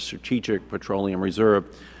from the Strategic Petroleum Reserve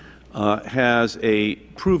has a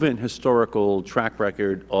proven historical track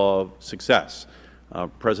record of success.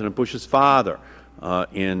 President Bush's father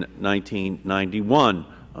in 1991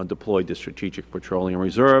 deployed the Strategic Petroleum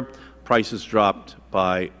Reserve. Prices dropped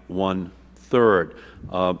by 1/3.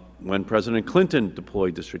 When President Clinton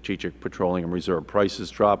deployed the Strategic Petroleum Reserve,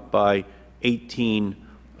 prices dropped by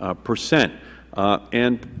 18%.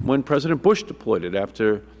 And when President Bush deployed it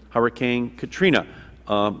after Hurricane Katrina,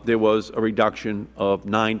 there was a reduction of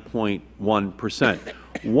 9.1%.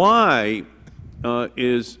 Why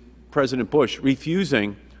is President Bush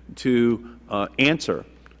refusing to answer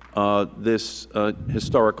this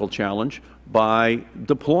historical challenge by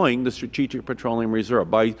deploying the Strategic Petroleum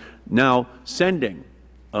Reserve, by now sending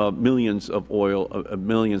millions of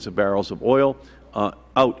barrels of oil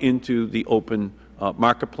out into the open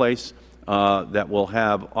marketplace that will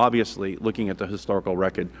have, obviously, looking at the historical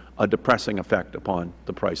record, a depressing effect upon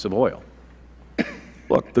the price of oil?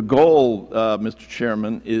 Look, the goal, Mr.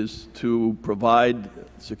 Chairman, is to provide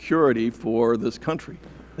security for this country.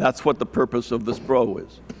 That's what the purpose of the SPRO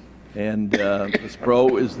is. And the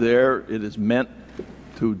SPRO is there. It is meant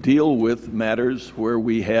to deal with matters where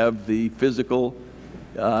we have the physical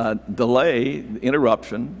delay,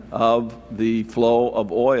 interruption of the flow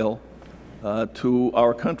of oil to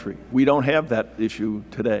our country. We don't have that issue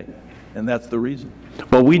today, and that's the reason.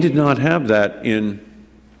 But we did not have that in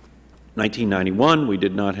 1991. We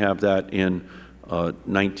did not have that in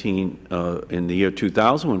in the year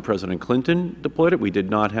 2000 when President Clinton deployed it. We did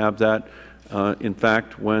not have that, in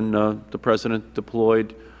fact, when the President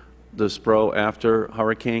deployed the SPRO after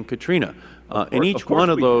Hurricane Katrina. In each one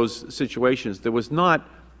of those situations, there was not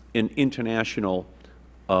an international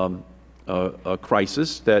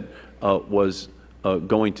crisis that was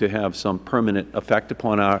going to have some permanent effect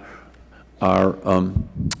upon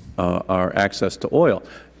our access to oil.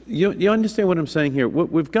 You understand what I'm saying here?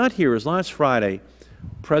 What we've got here is last Friday,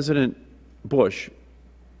 President Bush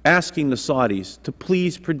asking the Saudis to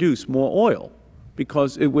please produce more oil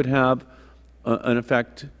because it would have an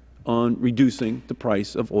effect on reducing the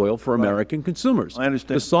price of oil for American consumers. I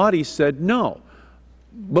understand. The Saudis said no.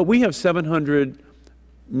 But we have 700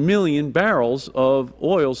 million barrels of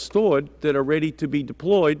oil stored that are ready to be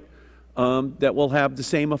deployed that will have the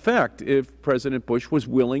same effect if President Bush was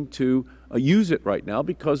willing to use it right now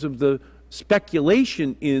because of the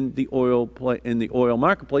speculation in the oil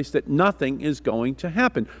marketplace that nothing is going to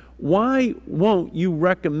happen. Why won't you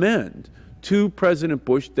recommend to President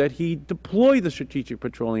Bush that he deploy the Strategic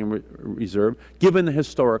Petroleum Reserve, given the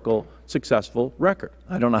historical successful record?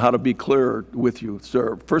 I don't know how to be clearer with you,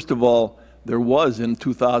 sir. First of all, there was in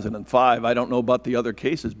 2005, I don't know about the other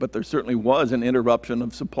cases, but there certainly was an interruption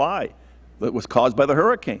of supply that was caused by the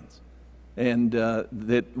hurricanes, and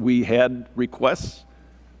that we had requests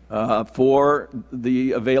for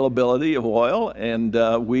the availability of oil, and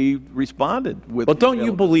we responded with. Well, don't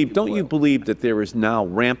you believe that there is now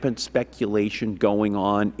rampant speculation going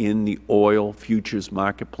on in the oil futures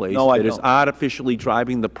marketplace that is artificially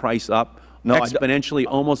driving the price up exponentially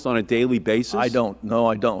almost on a daily basis? I don't. No,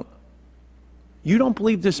 I don't. You don't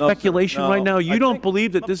believe there's speculation right now? You don't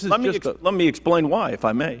believe that this is just a... Let me explain why, if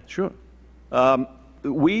I may. Sure.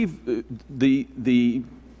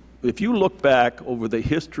 If you look back over the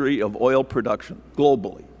history of oil production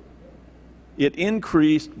globally, it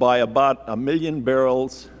increased by about 1 million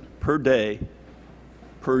barrels per day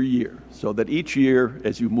per year, so that each year,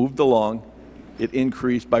 as you moved along, it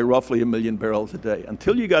increased by roughly 1 million barrels a day,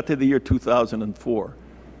 until you got to the year 2004.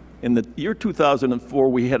 In the year 2004,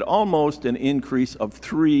 we had almost an increase of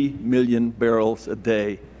 3 million barrels a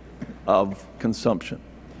day of consumption.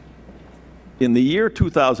 In the year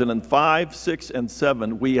 2005, 6, and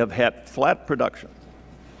 7, we have had flat production.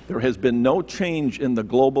 There has been no change in the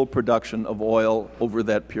global production of oil over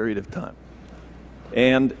that period of time.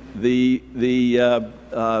 And the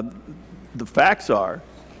facts are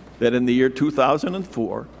that in the year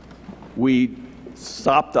 2004, we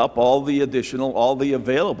sopped up all the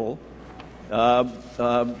available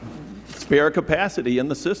spare capacity in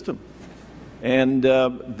the system. And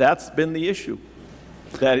that's been the issue.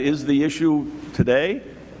 That is the issue today,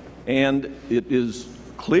 and it is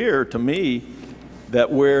clear to me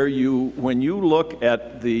that when you look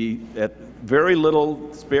at very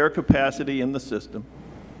little spare capacity in the system,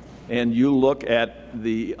 and you look at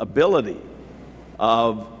the ability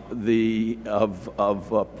of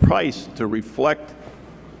price to reflect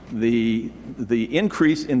the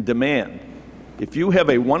increase in demand. If you have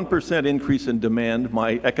a 1% increase in demand,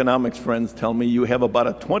 my economics friends tell me you have about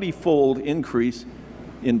a 20-fold increase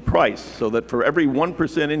in price, so that for every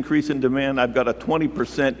 1% increase in demand, I've got a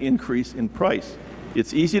 20% increase in price.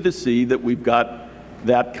 It's easy to see that we've got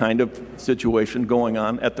that kind of situation going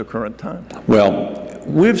on at the current time. Well,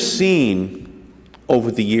 we've seen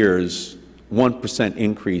over the years 1%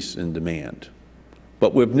 increase in demand.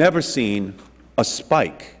 But we've never seen a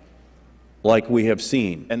spike like we have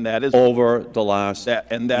seen over the last year.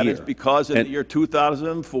 And that is because in the year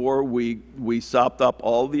 2004, we sopped up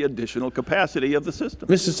all the additional capacity of the system.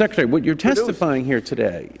 Mr. Secretary, what you're testifying here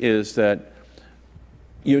today is that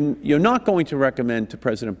you're not going to recommend to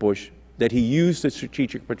President Bush that he use the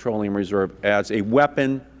Strategic Petroleum Reserve as a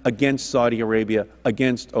weapon against Saudi Arabia,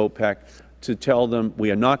 against OPEC, to tell them we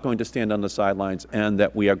are not going to stand on the sidelines and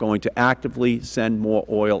that we are going to actively send more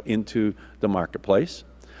oil into the marketplace.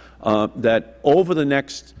 That over the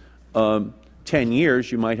next 10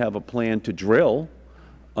 years, you might have a plan to drill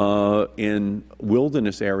in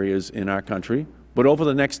wilderness areas in our country. But over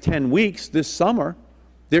the next 10 weeks, this summer,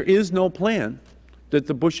 there is no plan that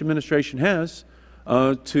the Bush administration has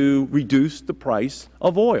to reduce the price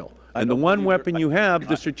of oil. And the one weapon you have,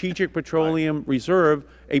 the Strategic Petroleum Reserve,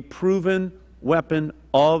 a proven weapon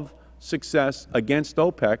of success against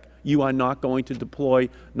OPEC, you are not going to deploy,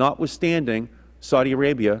 notwithstanding Saudi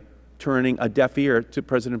Arabia turning a deaf ear to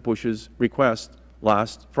President Bush's request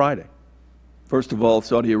last Friday. First of all,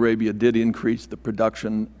 Saudi Arabia did increase the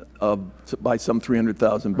production by some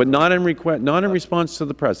 300,000 barrels. But not in response to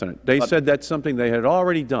the President. They said that's something they had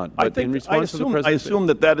already done. But in response to the President, I assume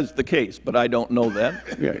that is the case, but I don't know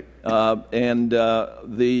that. Right. But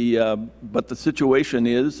the situation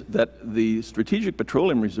is that the Strategic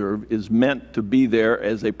Petroleum Reserve is meant to be there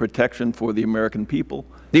as a protection for the American people.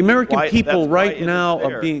 The American people right now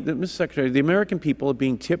are being, Mr. Secretary, the American people are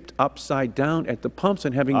being tipped upside down at the pumps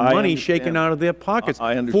and having money shaken out of their pockets.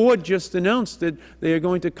 Ford just announced that they are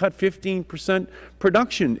going to cut 15%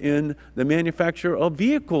 production in the manufacture of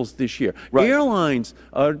vehicles this year. Right. Airlines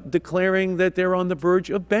are declaring that they're on the verge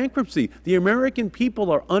of bankruptcy. The American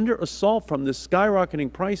people are under assault from the skyrocketing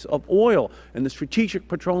price of oil, and the Strategic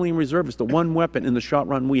Petroleum Reserve is the one weapon in the short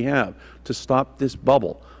run we have to stop this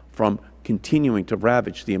bubble from continuing to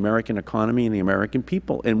ravage the American economy and the American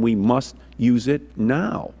people, and we must use it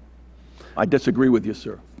now. I disagree with you,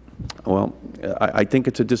 sir. Well, I think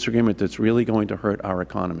it's a disagreement that's really going to hurt our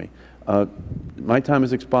economy. My time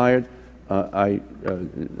has expired. I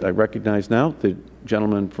recognize now the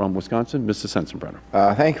gentleman from Wisconsin, Mr. Sensenbrenner.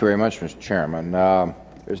 Thank you very much, Mr. Chairman.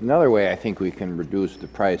 There's another way I think we can reduce the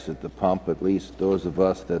price at the pump, at least those of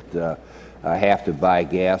us that have to buy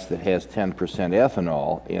gas that has 10%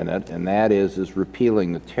 ethanol in it, and that is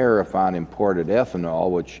repealing the tariff on imported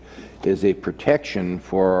ethanol, which is a protection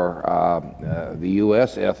for the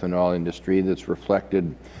U.S. ethanol industry that's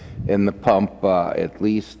reflected in the pump, at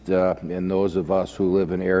least in those of us who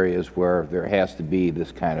live in areas where there has to be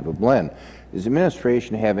this kind of a blend. Does the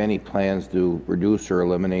administration have any plans to reduce or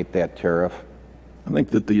eliminate that tariff? I think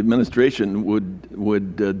that the administration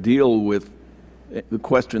would deal with the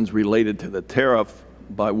questions related to the tariff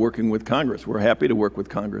by working with Congress. We're happy to work with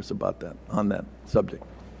Congress about that, on that subject.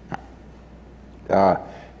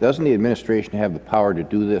 Doesn't the administration have the power to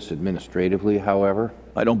do this administratively, however?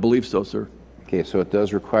 I don't believe so, sir. Okay, so it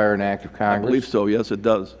does require an act of Congress? I believe so, yes, it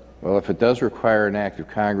does. Well, if it does require an act of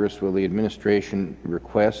Congress, will the administration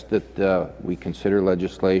request that we consider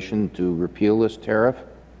legislation to repeal this tariff?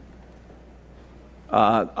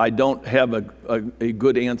 I don't have a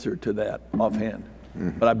good answer to that offhand,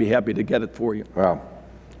 but I'd be happy to get it for you. Well,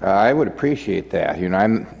 I would appreciate that. You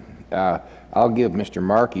know, I'll give Mr.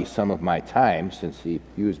 Markey some of my time since he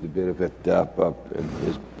used a bit of it in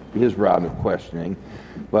his round of questioning,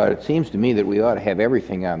 but it seems to me that we ought to have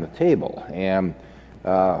everything on the table. And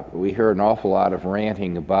we hear an awful lot of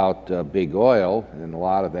ranting about big oil, and a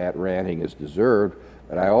lot of that ranting is deserved.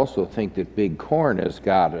 But I also think that big corn has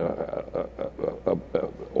got an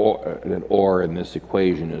oar in this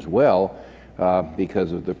equation as well,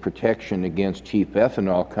 because of the protection against cheap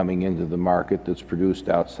ethanol coming into the market that's produced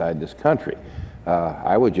outside this country.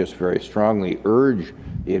 I would just very strongly urge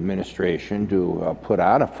the administration to put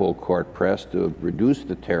on a full court press to reduce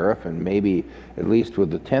the tariff, and maybe at least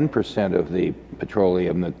with the 10% of the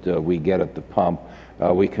petroleum that we get at the pump,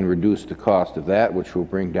 we can reduce the cost of that, which will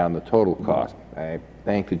bring down the total cost. I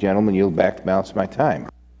thank the gentleman. Yield back the balance of my time.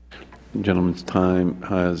 The gentleman's time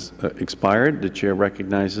has expired. The chair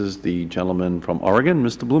recognizes the gentleman from Oregon,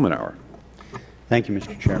 Mr. Blumenauer. Thank you,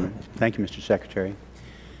 Mr. Chairman. Thank you, Mr. Secretary.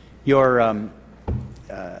 Your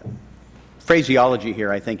phraseology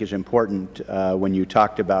here, I think, is important when you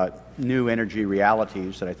talked about new energy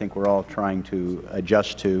realities that I think we're all trying to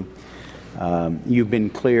adjust to. You've been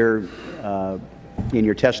clear in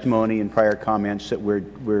your testimony and prior comments that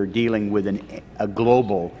we're dealing with a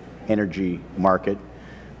global energy market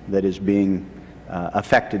that is being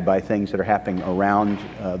affected by things that are happening around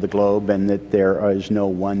the globe, and that there is no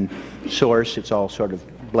one source. It's all sort of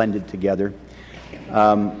blended together.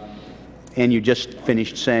 And you just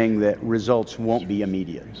finished saying that results won't be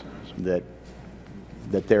immediate, that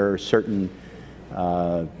there are certain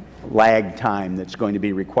lag time that's going to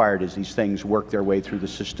be required as these things work their way through the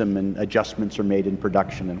system and adjustments are made in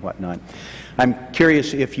production and whatnot. I'm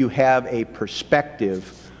curious if you have a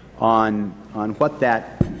perspective on what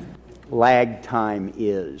that lag time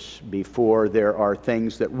is before there are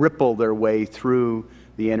things that ripple their way through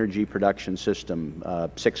the energy production system,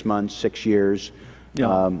 6 months, 6 years.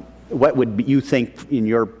 Yeah. What would you think in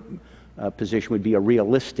your position would be a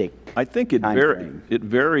realistic I think it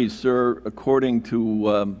varies, sir, according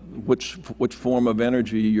to which form of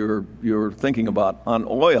energy you're thinking about. On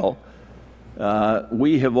oil,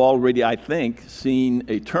 we have already, I think, seen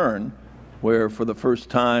a turn where, for the first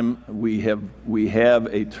time, we have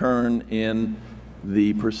a turn in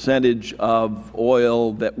the percentage of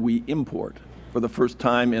oil that we import. For the first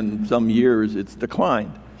time in some years, it's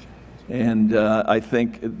declined, and I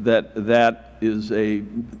think that is a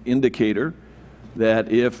indicator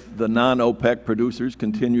that if the non-OPEC producers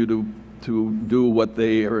continue to do what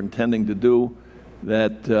they are intending to do,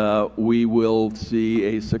 that we will see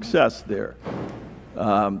a success there.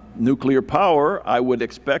 Nuclear power, I would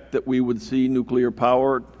expect that we would see nuclear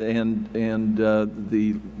power and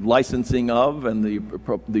the licensing of and the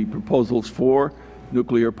proposals for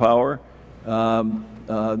nuclear power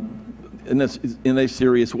in a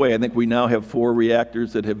serious way. I think we now have 4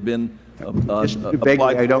 reactors that have been my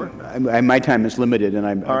time is limited, and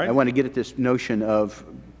I want to get at this notion of,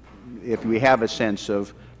 if we have a sense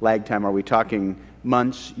of lag time, are we talking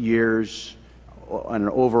months, years, on an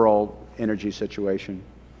overall energy situation?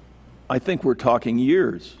 I think we're talking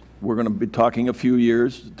years. We're going to be talking a few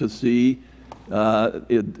years to see in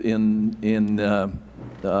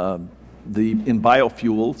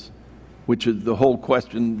biofuels, which is the whole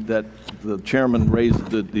question that the chairman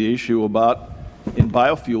raised the issue about. In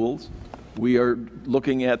biofuels, we are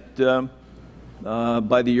looking at,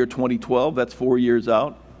 by the year 2012, that's 4 years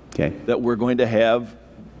out, that we're going to have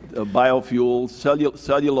biofuels,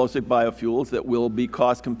 cellulosic biofuels that will be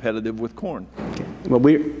cost competitive with corn. Okay. Well,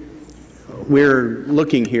 we're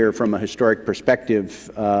looking here from a historic perspective.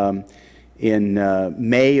 In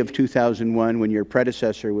May of 2001, when your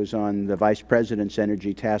predecessor was on the Vice President's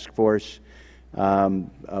Energy Task Force,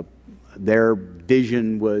 their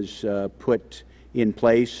vision was put in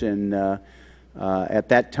place, and at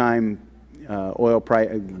that time,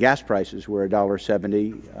 gas prices were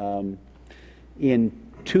 $1.70. In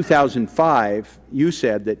 2005, you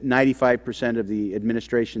said that 95% of the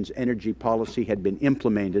administration's energy policy had been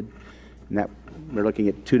implemented, and that we're looking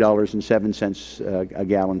at $2.07 a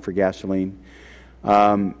gallon for gasoline.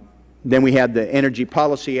 Then we had the Energy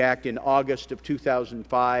Policy Act in August of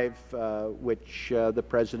 2005, which the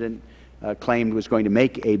President claimed was going to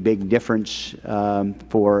make a big difference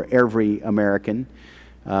for every American.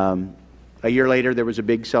 A year later, there was a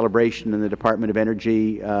big celebration in the Department of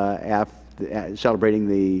Energy celebrating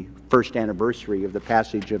the first anniversary of the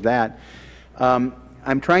passage of that.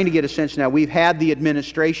 I'm trying to get a sense now. We've had the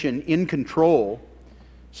administration in control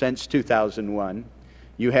since 2001.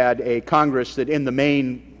 You had a Congress that in the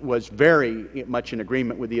main was very much in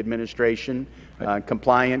agreement with the administration,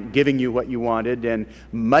 compliant, giving you what you wanted, and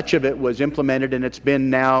much of it was implemented, and it's been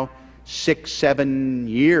now 6, 7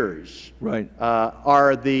 years. Right.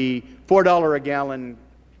 Are the $4 a gallon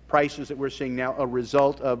prices that we're seeing now a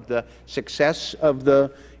result of the success of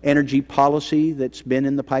the energy policy that's been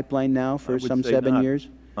in the pipeline now for some 7 years?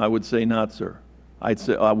 I would say not, sir. I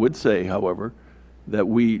would say, however, that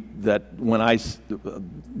when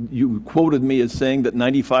you quoted me as saying that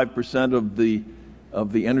 95%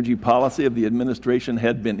 of the energy policy of the administration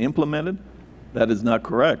had been implemented. That is not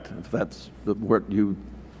correct. If that's what you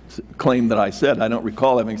claim that I said, I don't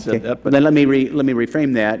recall having said that. But then let me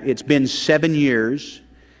reframe that. It's been 7 years.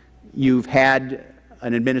 You've had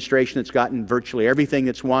an administration that's gotten virtually everything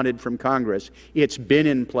that's wanted from Congress. It's been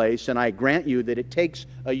in place, and I grant you that it takes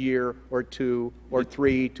a year or 2 or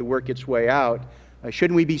 3 to work its way out.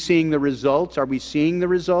 Shouldn't we be seeing the results? Are we seeing the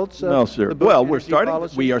results? No, sir. Well,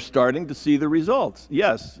 we are starting to see the results.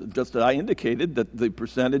 Yes, just as I indicated, that the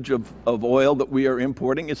percentage of oil that we are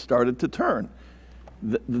importing has started to turn.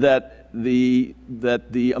 That the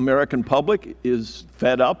American public is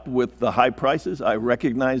fed up with the high prices. I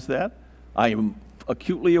recognize that. I am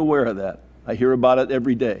acutely aware of that. I hear about it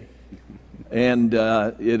every day. And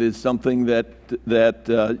it is something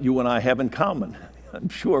that you and I have in common, I'm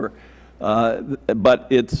sure. But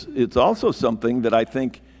it's also something that I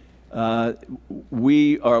think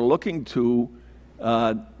we are looking to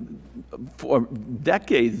for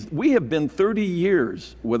decades. We have been 30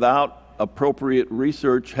 years without appropriate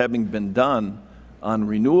research having been done on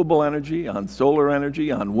renewable energy, on solar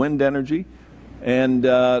energy, on wind energy, and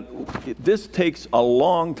this takes a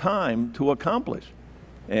long time to accomplish.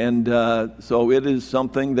 And so it is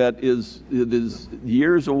something that is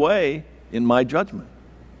years away in my judgment.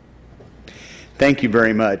 Thank you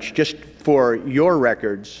very much. Just for your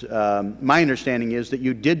records, my understanding is that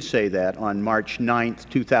you did say that on March 9th,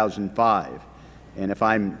 2005. And if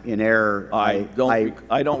I'm in error, I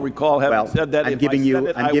don't recall having said that. I'm giving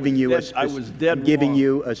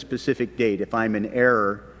you a specific date. If I'm in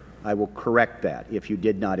error, I will correct that if you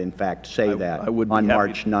did not, in fact, say that on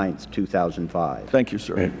March 9th, 2005. Thank you,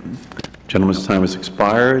 sir. Great. Gentleman's time has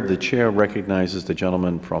expired. The chair recognizes the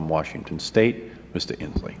gentleman from Washington State, Mr.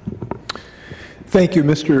 Inslee. Thank you,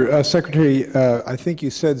 Mr. Secretary. I think you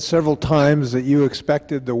said several times that you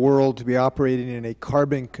expected the world to be operating in a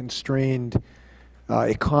carbon-constrained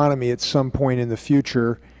economy at some point in the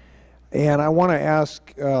future. And I want to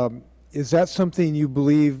ask, is that something you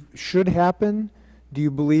believe should happen? Do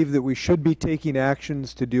you believe that we should be taking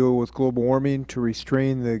actions to deal with global warming to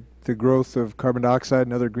restrain the growth of carbon dioxide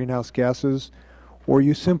and other greenhouse gases? Or are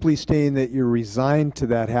you simply saying that you're resigned to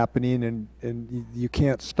that happening and you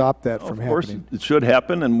can't stop that from happening? Of course, it should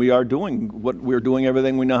happen, and we are doing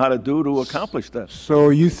everything we know how to do to accomplish that. So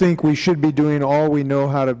you think we should be doing all we know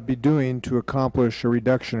how to be doing to accomplish a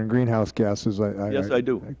reduction in greenhouse gases? Yes, I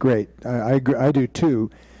do. Great. I do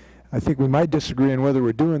too. I think we might disagree on whether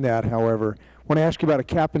we're doing that, however. I want to ask you about a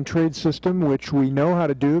cap-and-trade system, which we know how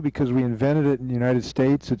to do because we invented it in the United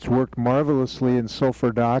States. It's worked marvelously in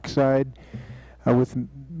sulfur dioxide. With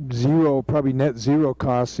zero, probably net zero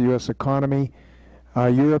costs to the U.S. economy.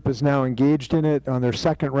 Europe is now engaged in it on their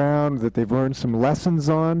second round that they've learned some lessons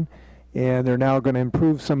on, and they're now going to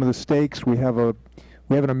improve some of the stakes. We have an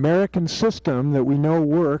American system that we know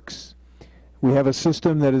works. We have a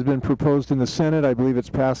system that has been proposed in the Senate. I believe it's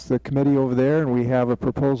passed the committee over there, and we have a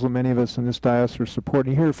proposal many of us in this dais are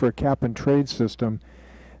supporting here for a cap-and-trade system.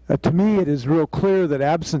 To me, it is real clear that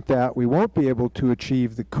absent that, we won't be able to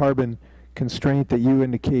achieve the carbon constraint that you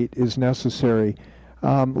indicate is necessary.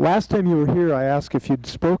 Last time you were here, I asked if you'd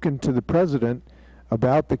spoken to the President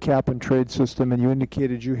about the cap-and-trade system, and you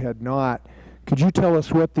indicated you had not. Could you tell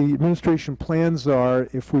us what the administration plans are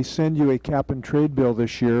if we send you a cap-and-trade bill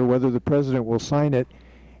this year, whether the President will sign it,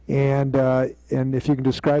 and if you can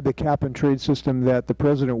describe the cap-and-trade system that the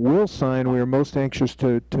President will sign? We are most anxious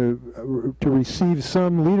to receive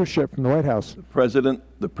some leadership from the White House.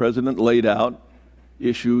 The President laid out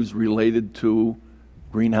issues related to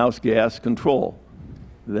greenhouse gas control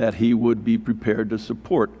that he would be prepared to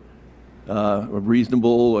support,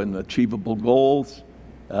 reasonable and achievable goals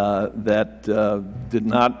that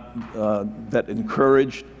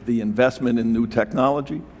encouraged the investment in new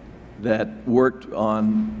technology, that worked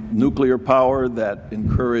on nuclear power, that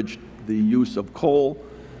encouraged the use of coal,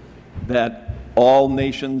 that all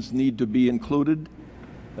nations need to be included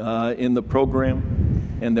in the program,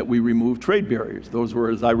 and that we remove trade barriers. Those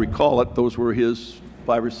were, as I recall it, those were his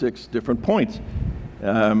 5 or 6 different points.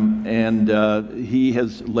 He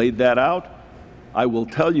has laid that out. I will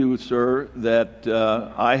tell you, sir, that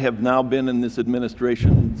I have now been in this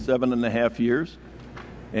administration 7.5 years,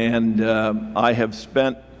 and I have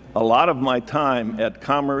spent a lot of my time at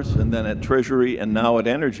Commerce and then at Treasury and now at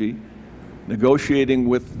Energy negotiating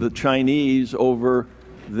with the Chinese over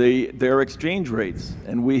their exchange rates,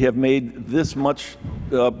 and we have made this much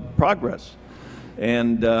progress.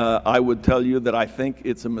 And I would tell you that I think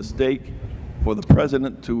it's a mistake for the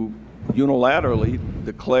President to unilaterally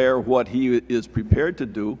declare what he is prepared to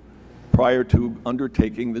do prior to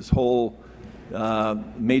undertaking this whole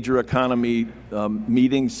major economy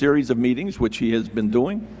series of meetings, which he has been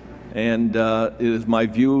doing. And it is my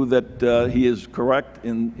view that he is correct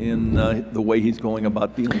in the way he's going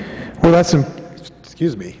about dealing with it. Well, that's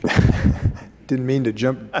excuse me. Didn't mean to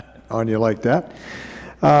jump on you like that.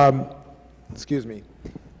 Excuse me.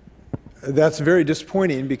 That's very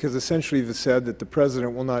disappointing because essentially you've said that the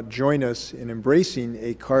President will not join us in embracing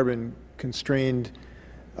a carbon-constrained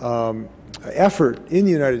effort in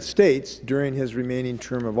the United States during his remaining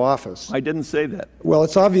term of office. I didn't say that. Well,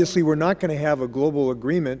 it's obviously we're not going to have a global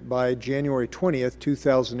agreement by January 20th,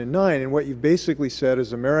 2009, and what you've basically said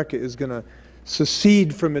is America is going to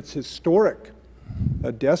secede from its historic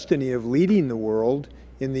destiny of leading the world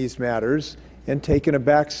in these matters and taking a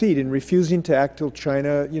back seat and refusing to act till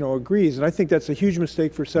China, agrees. And I think that's a huge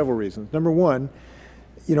mistake for several reasons. Number one,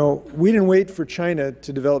 we didn't wait for China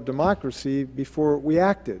to develop democracy before we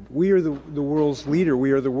acted. We are the world's leader.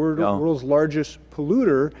 We are the world's largest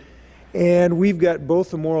polluter, and we've got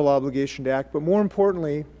both a moral obligation to act, but more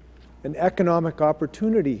importantly, an economic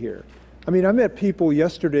opportunity here. I mean, I met people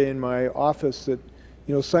yesterday in my office that,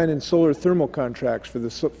 signing solar thermal contracts for the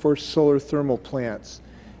first solar thermal plants.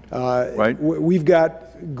 Right. We've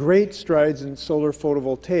got great strides in solar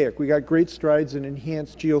photovoltaic. We got great strides in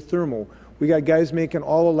enhanced geothermal. We got guys making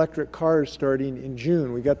all-electric cars starting in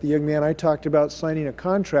June. We got the young man I talked about signing a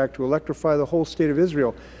contract to electrify the whole state of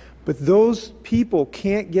Israel. But those people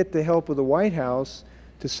can't get the help of the White House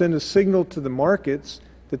to send a signal to the markets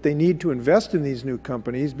that they need to invest in these new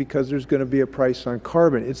companies because there's going to be a price on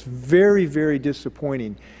carbon. It's very, very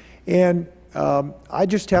disappointing. And I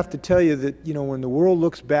just have to tell you that, when the world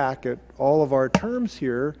looks back at all of our terms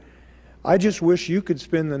here, I just wish you could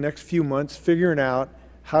spend the next few months figuring out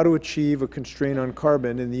how to achieve a constraint on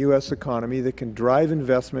carbon in the U.S. economy that can drive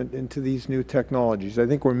investment into these new technologies. I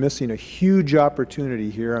think we're missing a huge opportunity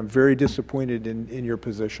here. I'm very disappointed in your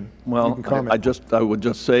position. Well, I would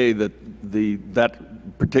just say that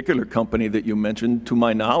that particular company that you mentioned, to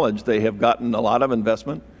my knowledge, they have gotten a lot of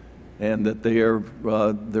investment, and that they're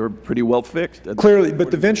pretty well fixed. Clearly,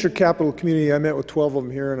 but the venture capital community, I met with 12 of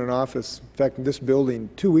them here in an office, in fact, in this building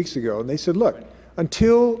 2 weeks ago, and they said, look,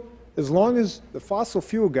 as long as the fossil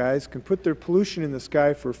fuel guys can put their pollution in the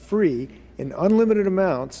sky for free in unlimited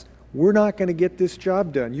amounts, we're not going to get this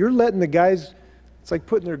job done. You're letting the guys, it's like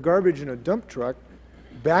putting their garbage in a dump truck,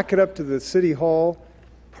 back it up to the city hall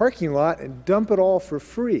parking lot and dump it all for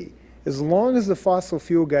free. As long as the fossil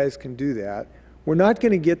fuel guys can do that, we're not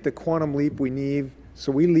going to get the quantum leap we need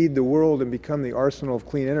so we lead the world and become the arsenal of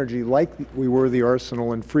clean energy like we were the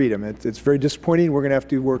arsenal in freedom. It's very disappointing. We're going to have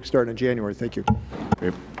to do work starting in January. Thank you.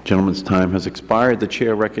 The gentleman's time has expired. The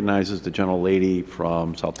chair recognizes the gentlelady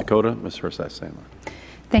from South Dakota, Ms. Herseth-Sandler.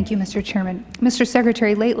 Thank you, Mr. Chairman. Mr.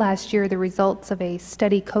 Secretary, late last year, the results of a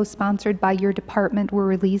study co-sponsored by your department were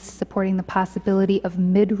released supporting the possibility of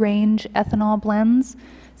mid-range ethanol blends,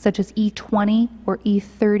 such as E20 or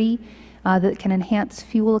E30, that can enhance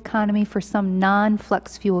fuel economy for some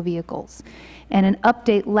non-flex fuel vehicles. And an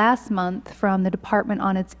update last month from the department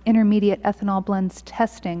on its intermediate ethanol blends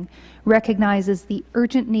testing recognizes the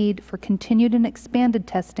urgent need for continued and expanded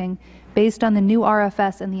testing based on the new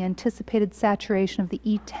RFS and the anticipated saturation of the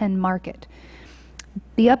E10 market.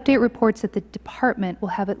 The update reports that the department will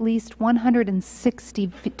have at least 160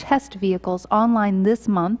 test vehicles online this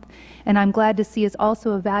month, and I'm glad to see is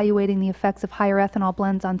also evaluating the effects of higher ethanol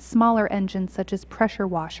blends on smaller engines such as pressure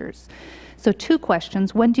washers. So 2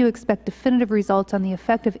 questions. When do you expect definitive results on the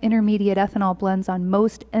effect of intermediate ethanol blends on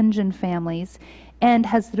most engine families? And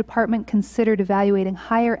has the department considered evaluating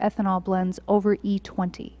higher ethanol blends over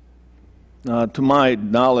E20? To my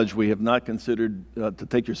knowledge, we have not considered, to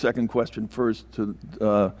take your second question first,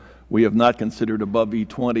 we have not considered above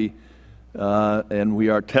E20, and we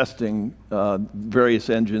are testing various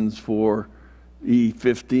engines for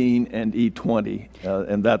E15 and E20,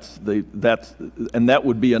 and that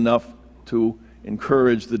would be enough to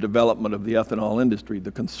encourage the development of the ethanol industry.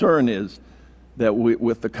 The concern is that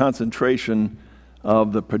with the concentration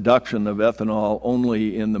of the production of ethanol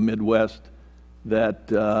only in the Midwest,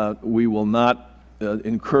 that we will not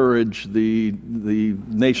encourage the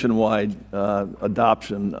nationwide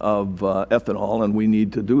adoption of ethanol, and we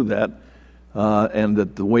need to do that, and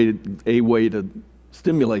that a way to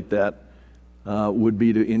stimulate that would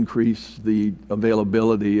be to increase the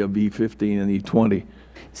availability of E15 and E20.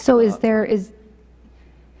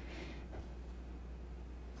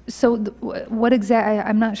 So what exactly,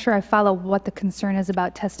 I'm not sure I follow what the concern is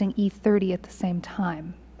about testing E30 at the same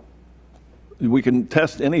time. We can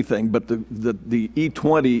test anything, but the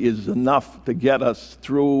E20 is enough to get us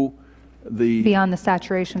through beyond the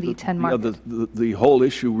saturation of the E10 market. The whole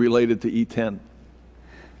issue related to E10.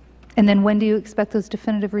 And then when do you expect those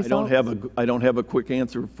definitive results? I don't have a quick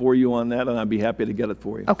answer for you on that, and I'd be happy to get it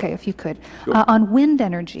for you. Okay, if you could. Sure. On wind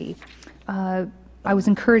energy, I was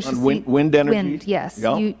encouraged to see wind energy. Wind, yes.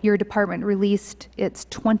 Yeah. Your department released its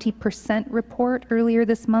 20% report earlier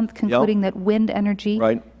this month, concluding that wind energy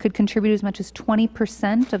could contribute as much as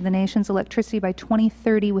 20% of the nation's electricity by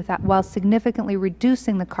 2030, while significantly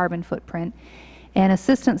reducing the carbon footprint. And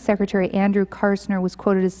Assistant Secretary Andrew Karsner was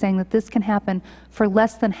quoted as saying that this can happen for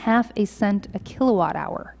less than ½ a cent a kilowatt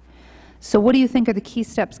hour. So what do you think are the key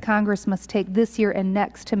steps Congress must take this year and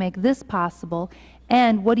next to make this possible?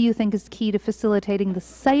 And what do you think is key to facilitating the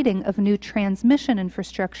siting of new transmission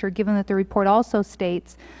infrastructure, given that the report also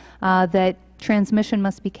states that transmission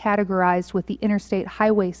must be categorized with the interstate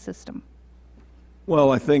highway system?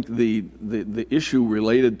 Well, I think the issue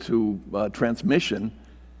related to transmission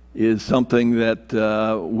is something that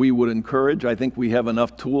we would encourage. I think we have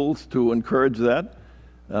enough tools to encourage that.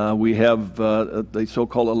 We have the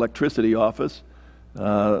so-called electricity office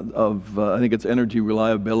I think it's energy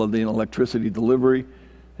reliability and electricity delivery.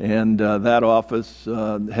 And that office,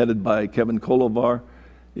 headed by Kevin Kolovar,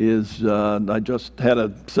 I just had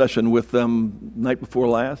a session with them night before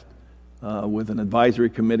last with an advisory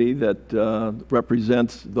committee that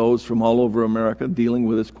represents those from all over America dealing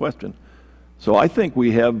with this question. So I think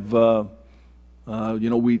we have, to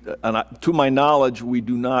my knowledge, we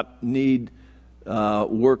do not need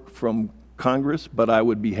work from Congress, but I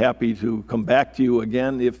would be happy to come back to you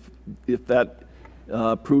again if that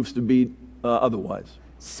proves to be otherwise.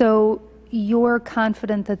 So you're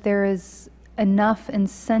confident that there is enough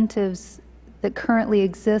incentives that currently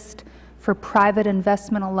exist for private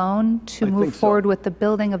investment alone to move forward with the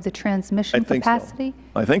building of the transmission capacity?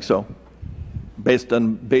 I think so. Based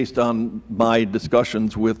on my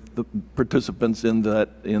discussions with the participants in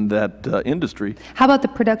that industry. How about the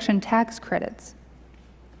production tax credits?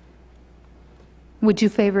 Would you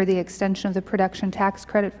favor the extension of the production tax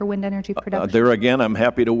credit for wind energy production? There again,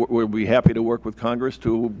 we'll be happy to work with Congress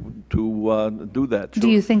to do that. Sure.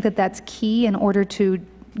 Do you think that that's key in order to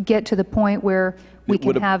get to the point where we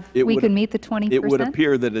can meet the 20%? It would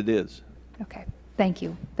appear that it is. Okay. Thank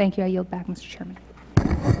you. Thank you. I yield back, Mr. Chairman.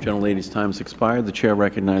 Gentlelady's time has expired. The Chair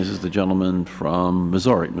recognizes the gentleman from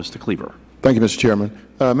Missouri, Mr. Cleaver. Thank you, Mr. Chairman.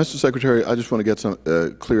 Mr. Secretary, I just want to get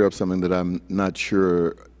clear up something that I'm not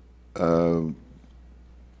sure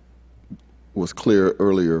was clear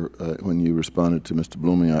earlier when you responded to Mr.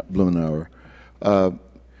 Blumenauer.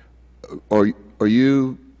 Are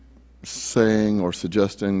you saying or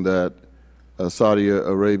suggesting that Saudi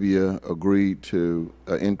Arabia agreed to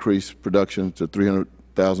increase production to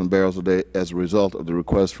 300,000 barrels a day as a result of the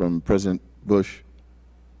request from President Bush?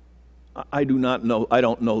 I do not know. I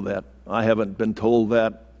don't know that. I haven't been told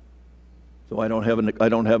that, so I don't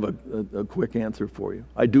have a quick answer for you.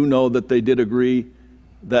 I do know that they did agree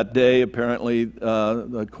that day, apparently,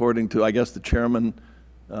 according to, I guess, the chairman,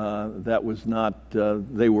 that was not,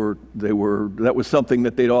 that was something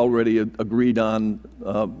that they'd already agreed on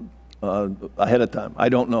ahead of time. I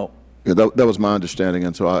don't know. Yeah, that was my understanding,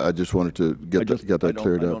 and so I just wanted to get that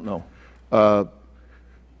cleared up. I don't know.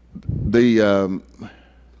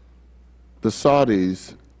 The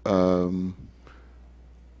Saudis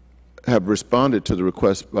have responded to the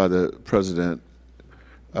request by the President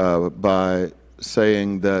by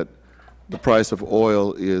saying that the price of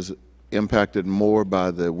oil is impacted more by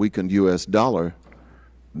the weakened U.S. dollar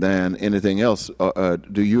than anything else.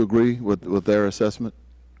 Do you agree with their assessment?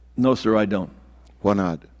 No, sir, I don't. Why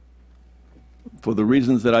not? For the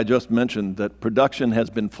reasons that I just mentioned, that production has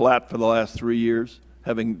been flat for the last 3 years,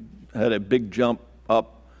 having had a big jump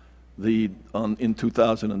up in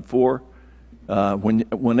 2004.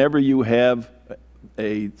 Whenever you have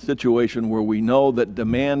a situation where we know that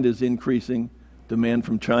demand is increasing, demand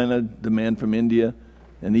from China, demand from India,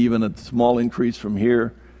 and even a small increase from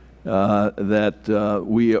here,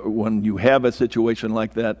 when you have a situation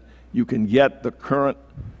like that, you can get the current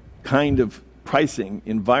kind of pricing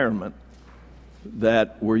environment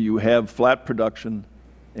where you have flat production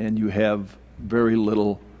and you have very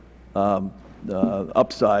little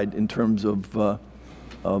upside in terms of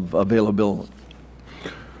availability.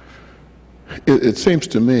 It seems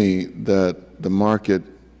to me that the market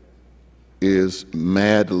is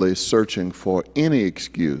madly searching for any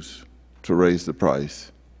excuse to raise the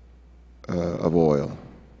price of oil.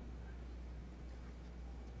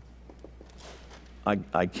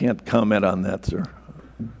 I can't comment on that, sir.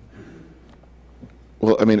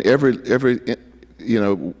 Well, I mean, the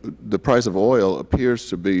price of oil appears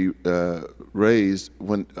to be raised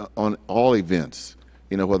on all events.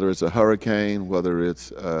 Whether it's a hurricane, whether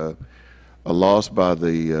it's a loss by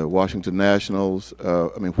the Washington Nationals. I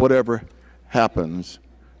mean, whatever happens,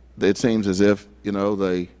 it seems as if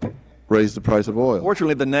they raise the price of oil.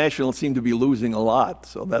 Fortunately, the Nationals seem to be losing a lot,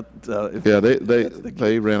 so that.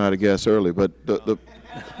 They ran out of gas early, but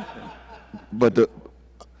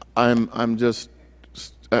I'm just.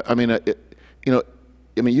 I mean,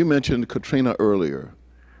 you mentioned Katrina earlier.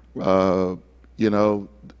 Right.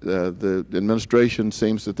 The administration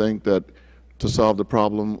seems to think that to solve the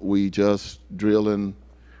problem, we just drill in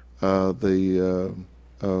the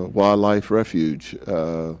wildlife refuge.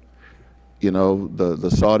 The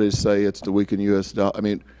Saudis say it's the weakened U.S. dollar. I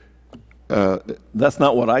mean, that's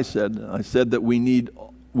not what I said. I said that we need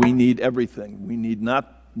everything. We need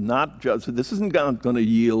not just. This isn't going to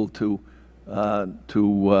yield to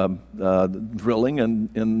drilling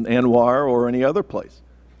in Anwar or any other place.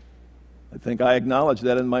 I think I acknowledged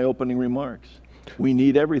that in my opening remarks. We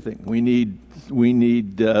need everything. We need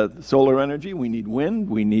solar energy. We need wind.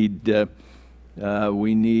 We need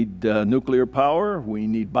nuclear power. We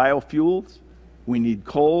need biofuels. We need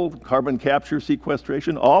coal, carbon capture,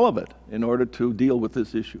 sequestration, all of it, in order to deal with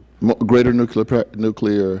this issue. Greater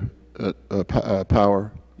nuclear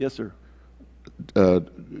power. Yes, sir.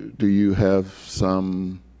 Do you have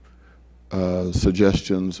some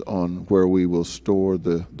suggestions on where we will store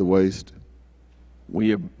the waste?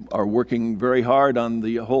 We are working very hard on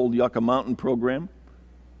the whole Yucca Mountain program,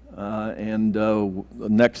 and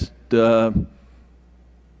next,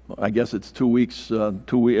 I guess it's 2 weeks, or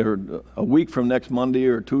a week from next Monday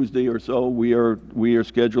or Tuesday or so, we are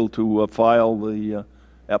scheduled to file the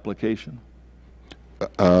application.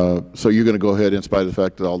 So you're going to go ahead in spite of the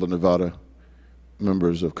fact that all the Nevada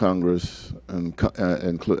members of Congress and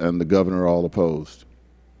the governor are all opposed?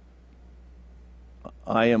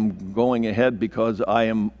 I am going ahead because I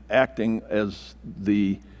am acting as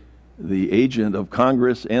the agent of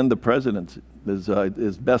Congress and the President,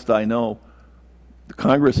 as best I know. The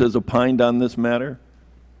Congress has opined on this matter,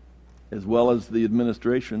 as well as the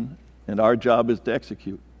administration, and our job is to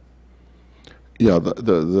execute. Yeah,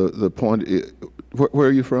 the point is, where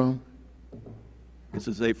are you from? This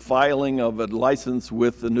is a filing of a license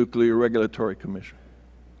with the Nuclear Regulatory Commission.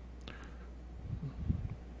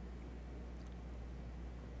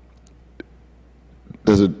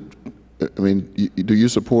 Does it, I mean, do you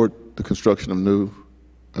support the construction of new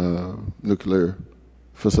nuclear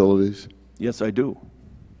facilities? Yes, I do.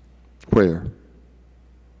 Where?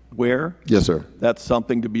 Where? Yes, sir. That's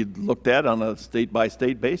something to be looked at on a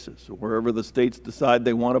state-by-state basis, wherever the states decide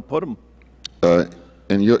they want to put them.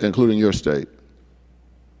 Including your state?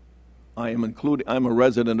 I'm a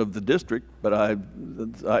resident of the district, but I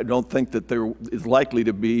don't think that there is likely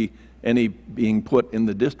to be any being put in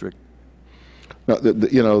the district. Now,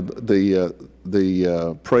 you know,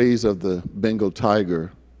 the praise of the Bengal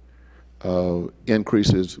tiger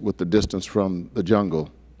increases with the distance from the jungle.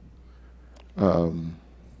 Thank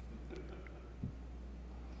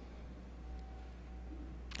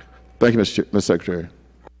you, Mr. Secretary.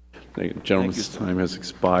 The gentleman's time has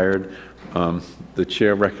expired. The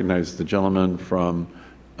chair recognizes the gentleman from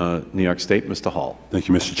New York State, Mr. Hall. Thank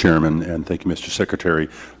you, Mr. Chairman, and thank you, Mr. Secretary.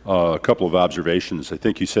 A couple of observations. I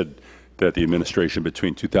think you said that the administration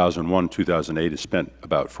between 2001 and 2008 has spent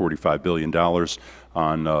about $45 billion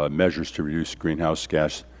on measures to reduce greenhouse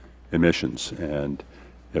gas emissions. And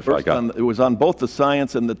if First it was on both the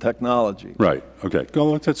science and the technology. Right. Okay.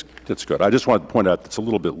 Well, that's good. I just wanted to point out that's a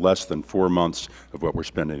little bit less than 4 months of what we're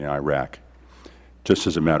spending in Iraq. Just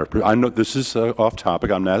as a matter of, I know this is off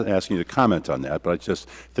topic. I'm not asking you to comment on that, but I just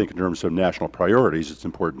think in terms of national priorities, it's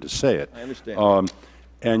important to say it. I understand.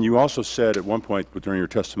 And you also said at one point during your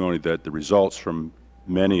testimony that the results from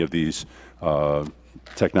many of these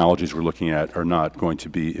technologies we're looking at are not going to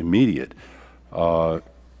be immediate.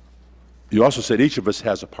 You also said each of us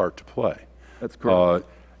has a part to play. That's correct.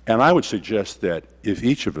 And I would suggest that if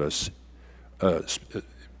each of us,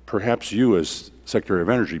 perhaps you as Secretary of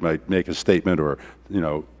Energy might make a statement, or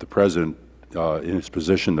the President in his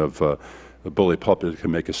position of a bully pulpit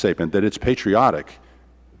can make a statement, that it's patriotic,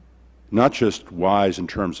 not just wise in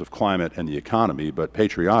terms of climate and the economy, but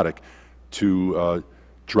patriotic to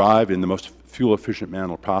drive in the most fuel-efficient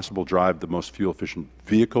manner possible, drive the most fuel-efficient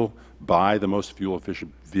vehicle, buy the most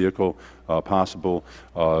fuel-efficient vehicle possible,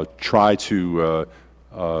 try to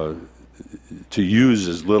use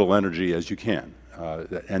as little energy as you can.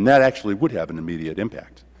 And that actually would have an immediate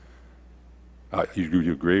impact.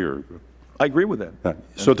 You agree? Or? I agree with that.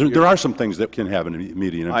 So there are some things that can have an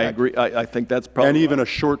immediate impact. I agree. I think that's probably... And even a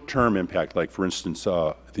short-term impact, like, for instance,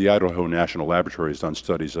 the Idaho National Laboratory has done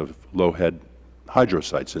studies of low-head hydro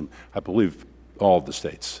sites in, I believe, all of the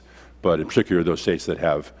states, but in particular those states that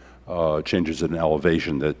have changes in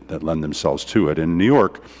elevation that lend themselves to it. In New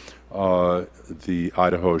York, the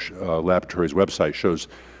Idaho Laboratory's website shows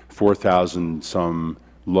 4,000 some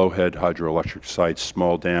low-head hydroelectric sites,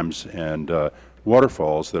 small dams, and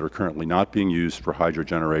waterfalls that are currently not being used for hydro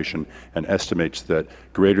generation, and estimates that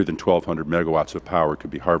greater than 1,200 megawatts of power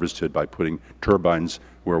could be harvested by putting turbines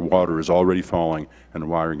where water is already falling and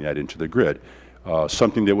wiring that into the grid.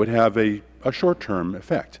 Something that would have a short-term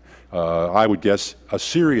effect. I would guess a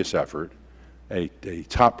serious effort, a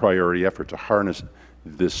top priority effort to harness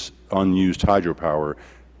this unused hydropower,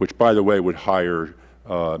 which, by the way, would hire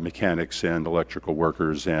mechanics and electrical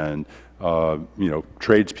workers and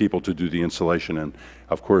tradespeople to do the installation, and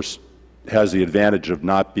of course has the advantage of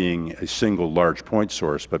not being a single large point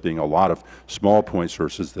source, but being a lot of small point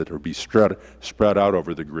sources that would be spread out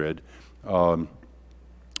over the grid.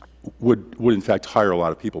 Would in fact hire a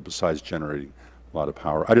lot of people besides generating a lot of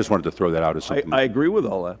power. I just wanted to throw that out as something. I agree with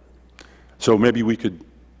all that. So maybe we could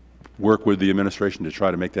work with the administration to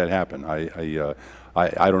try to make that happen.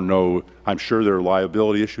 I don't know. I'm sure there are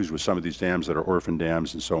liability issues with some of these dams that are orphan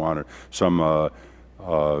dams and so on. Or some,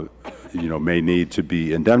 may need to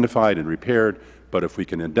be indemnified and repaired. But if we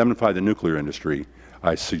can indemnify the nuclear industry,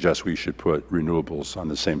 I suggest we should put renewables on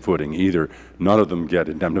the same footing. Either none of them get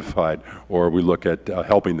indemnified, or we look at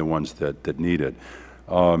helping the ones that need it.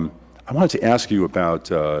 I wanted to ask you about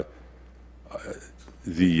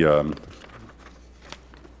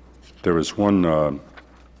there was one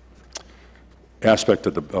aspect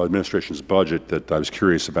of the administration's budget that I was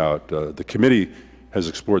curious about. The committee has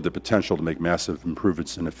explored the potential to make massive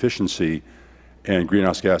improvements in efficiency and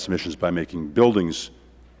greenhouse gas emissions by making buildings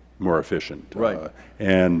more efficient. Right.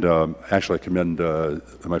 Actually, I commend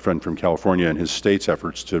my friend from California and his state's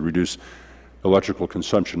efforts to reduce electrical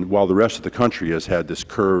consumption. While the rest of the country has had this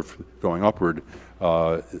curve going upward,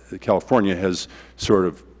 California has sort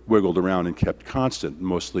of wiggled around and kept constant,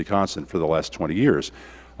 mostly constant, for the last 20 years.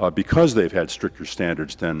 Because they've had stricter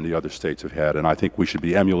standards than the other states have had, and I think we should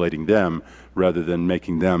be emulating them rather than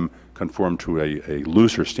making them conform to a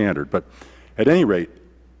looser standard. But at any rate,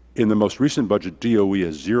 in the most recent budget, DOE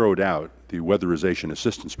has zeroed out the Weatherization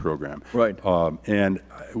Assistance Program, right, and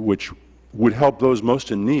which would help those most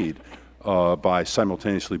in need by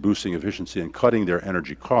simultaneously boosting efficiency and cutting their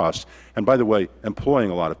energy costs, and by the way, employing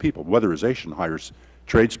a lot of people. Weatherization hires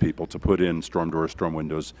tradespeople to put in storm doors, storm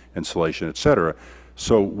windows, insulation, et cetera.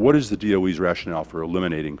 So what is the DOE's rationale for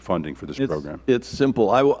eliminating funding for this program? It's simple.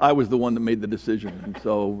 I was the one that made the decision. And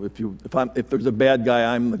so if there's a bad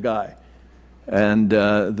guy, I'm the guy. And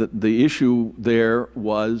the issue there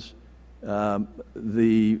was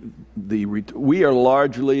we are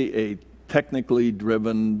largely a technically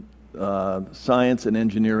driven science and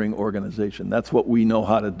engineering organization. That's what we know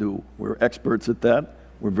how to do. We're experts at that.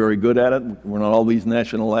 We're very good at it. We're in all these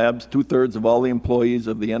national labs. 2/3 of all the employees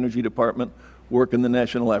of the Energy Department work in the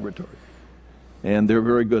national laboratory, and they're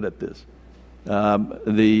very good at this.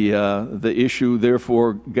 The issue,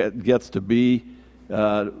 therefore, gets to be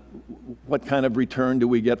what kind of return do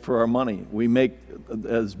we get for our money? We make,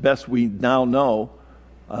 as best we now know,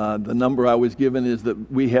 the number I was given is that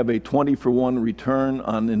we have a 20-for-1 return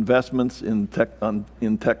on investments in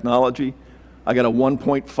technology. I got a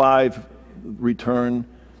 1.5 return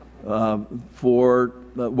for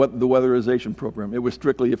the weatherization program. It was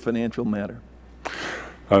strictly a financial matter.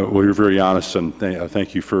 Well, you're very honest, and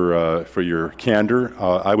thank you for your candor.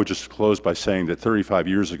 I would just close by saying that 35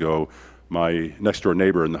 years ago, my next-door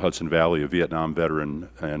neighbor in the Hudson Valley, a Vietnam veteran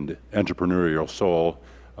and entrepreneurial soul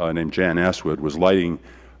named Jan Aswood, was lighting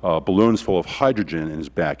balloons full of hydrogen in his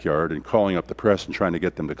backyard and calling up the press and trying to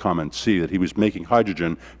get them to come and see that he was making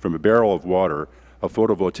hydrogen from a barrel of water, a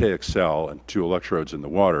photovoltaic cell, and 2 electrodes in the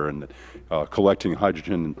water, and collecting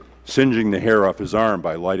hydrogen and singeing the hair off his arm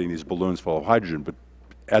by lighting these balloons full of hydrogen, but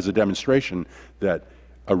as a demonstration that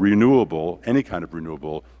a renewable, any kind of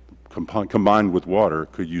renewable, combined with water,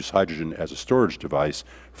 could use hydrogen as a storage device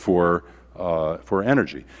for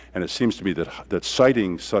energy. And it seems to me that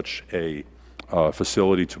citing such a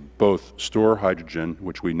facility to both store hydrogen,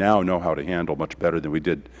 which we now know how to handle much better than we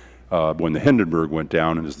did when the Hindenburg went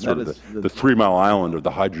down and is sort of the 3-mile island of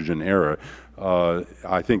the hydrogen era.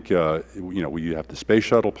 I think we have the space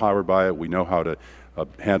shuttle powered by it. We know how to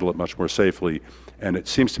handle it much more safely, and it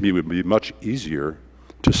seems to me it would be much easier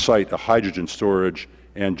to site a hydrogen storage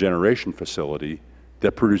and generation facility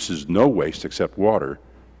that produces no waste except water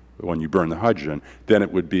when you burn the hydrogen than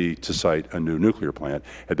it would be to site a new nuclear plant.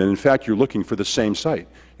 And then, in fact, you're looking for the same site.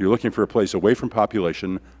 You're looking for a place away from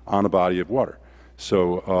population on a body of water.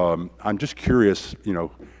 So I'm just curious,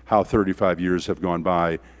 how 35 years have gone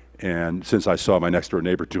by, and since I saw my next-door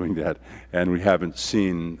neighbor doing that, and we haven't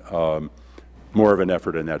seen more of an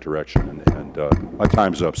effort in that direction. And my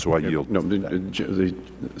time's up, so I yield. No, the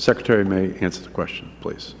Secretary may answer the question,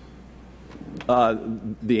 please.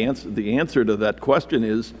 The answer to that question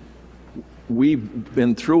is we've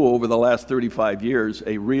been through, over the last 35 years,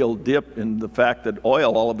 a real dip in the fact that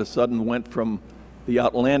oil all of a sudden went from the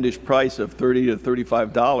outlandish price of $30 to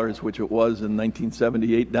 $35, which it was in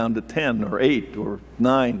 1978, down to 10 or 8 or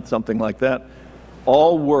 9, something like that.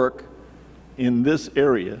 All work in this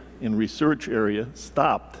area, in research area,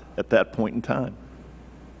 stopped at that point in time.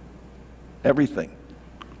 Everything.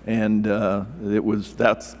 And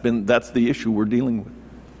that's the issue we're dealing with.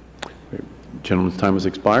 Gentleman's time has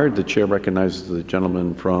expired. The chair recognizes the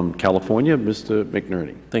gentleman from California, Mr.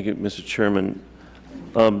 McNerney. Thank you, Mr. Chairman.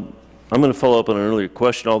 I'm going to follow up on an earlier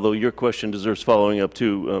question, although your question deserves following up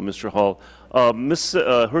too, Mr. Hall. Ms.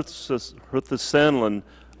 Hertha-Sandlin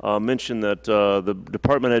mentioned that the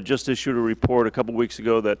Department had just issued a report a couple weeks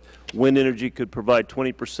ago that wind energy could provide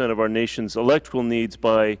 20% of our nation's electrical needs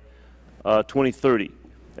by 2030.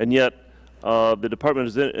 And yet, the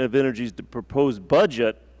Department of Energy's proposed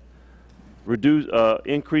budget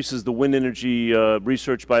increases the wind energy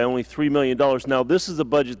research by only $3 million. Now, this is a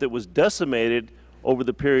budget that was decimated over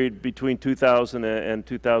the period between 2000 and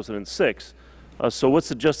 2006. So what's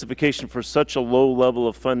the justification for such a low level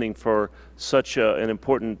of funding for such an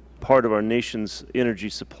important part of our nation's energy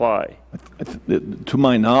supply? To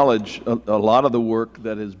my knowledge, a lot of the work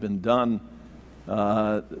that has been done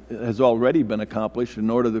has already been accomplished in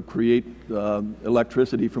order to create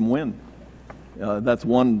electricity from wind. That's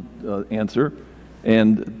one answer.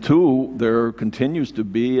 And two, there continues to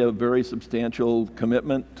be a very substantial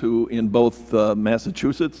commitment in both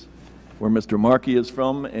Massachusetts, where Mr. Markey is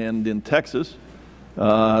from, and in Texas,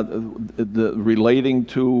 relating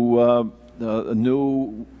to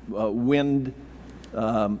new wind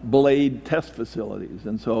blade test facilities.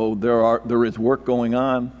 And so there is work going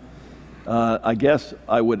on. I guess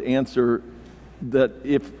I would answer that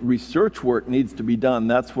if research work needs to be done,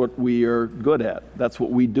 that's what we are good at. That's what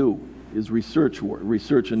we do, is research work,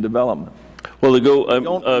 research and development. Well,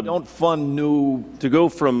 don't fund new. To go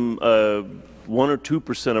from 1 or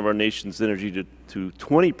 2% of our nation's energy to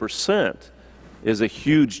 20% is a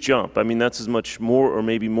huge jump. I mean, that's as much more or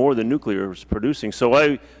maybe more than nuclear is producing. So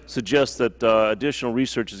I suggest that additional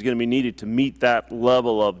research is going to be needed to meet that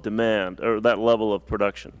level of demand or that level of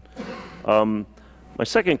production. My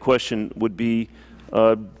second question would be,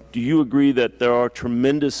 do you agree that there are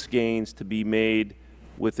tremendous gains to be made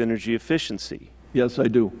with energy efficiency? Yes, I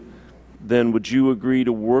do. Then would you agree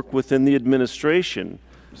to work within the administration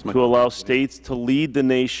to allow states to lead the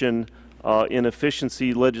nation in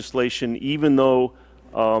efficiency legislation, even though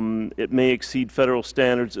it may exceed federal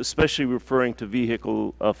standards, especially referring to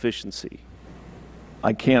vehicle efficiency?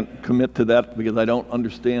 I can't commit to that because I don't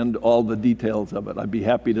understand all the details of it. I'd be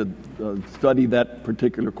happy to study that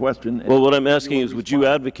particular question. Well, what I'm asking is, would you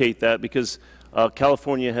advocate that? Because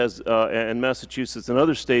California has, and Massachusetts and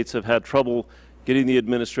other states have had trouble getting the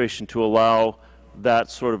administration to allow that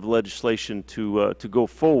sort of legislation to go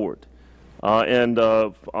forward.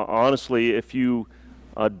 Honestly, if you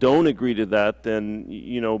don't agree to that, then,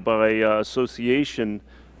 you know, by association,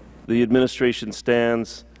 the administration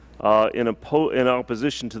stands in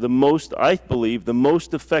opposition to the most, I believe, the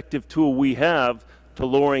most effective tool we have to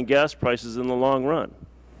lowering gas prices in the long run.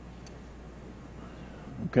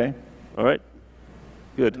 Okay. All right.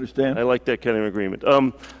 Good. Understand. I like that kind of agreement.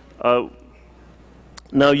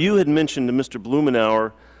 Now, you had mentioned to Mr.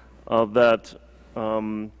 Blumenauer that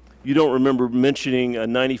you don't remember mentioning a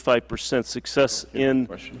 95% success in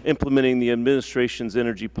implementing the administration's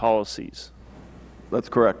energy policies. That's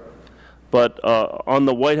correct. But on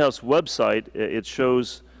the White House website, it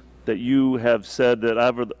shows that you have said that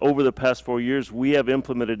over the past 4 years, we have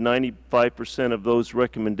implemented 95% of those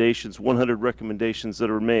recommendations, 100 recommendations that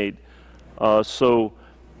are made. So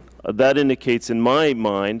that indicates in my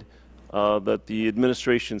mind that the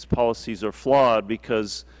administration's policies are flawed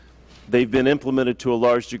because they've been implemented to a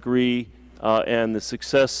large degree, and the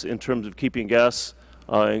success in terms of keeping gas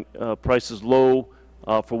prices low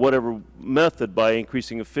for whatever method, by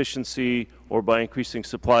increasing efficiency or by increasing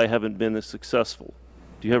supply, haven't been as successful.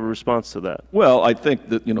 Do you have a response to that? Well, I think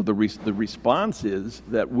that, you know, the response is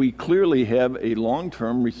that we clearly have a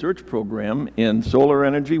long-term research program in solar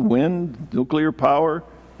energy, wind, nuclear power,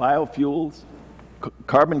 biofuels,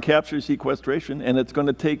 carbon capture, sequestration, and it's going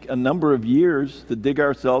to take a number of years to dig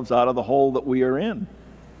ourselves out of the hole that we are in.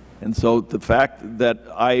 And so the fact that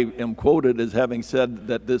I am quoted as having said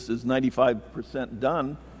that this is 95%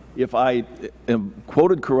 done, if I am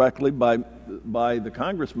quoted correctly by the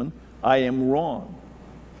congressman, I am wrong.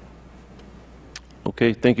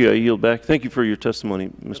 Okay, thank you. I yield back. Thank you for your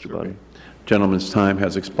testimony, Mr. Bodman. Gentleman's time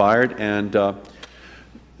has expired, and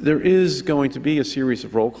there is going to be a series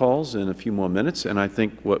of roll calls in a few more minutes, and I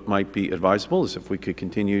think what might be advisable is if we could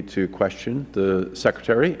continue to question the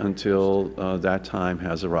Secretary until that time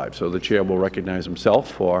has arrived. So the Chair will recognize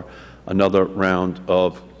himself for another round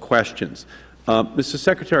of questions. Mr.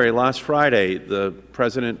 Secretary, last Friday, the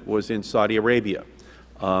President was in Saudi Arabia,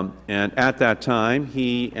 and at that time,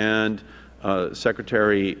 he and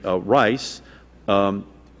Secretary Rice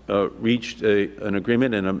reached an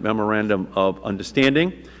agreement and a memorandum of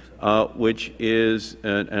understanding, which is,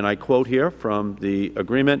 and I quote here from the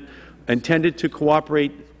agreement, intended to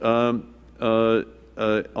cooperate on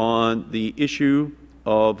the issue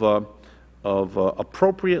of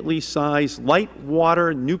appropriately sized light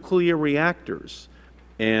water nuclear reactors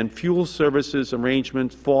and fuel services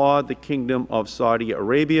arrangements for the Kingdom of Saudi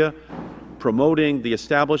Arabia, promoting the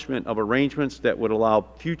establishment of arrangements that would allow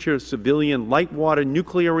future civilian light water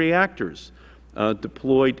nuclear reactors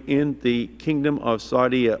deployed in the Kingdom of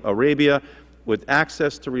Saudi Arabia with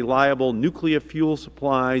access to reliable nuclear fuel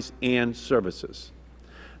supplies and services.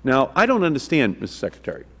 Now, I don't understand, Mr.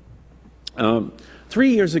 Secretary. 3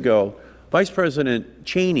 years ago, Vice President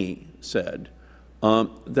Cheney said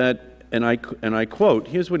that, and I quote,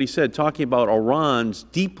 here's what he said, talking about Iran's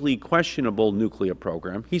deeply questionable nuclear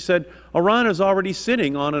program. He said, Iran is already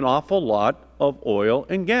sitting on an awful lot of oil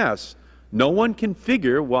and gas. No one can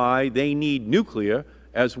figure why they need nuclear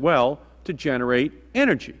as well to generate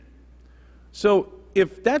energy. So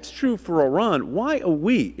if that's true for Iran, why are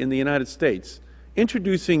we in the United States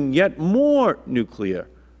introducing yet more nuclear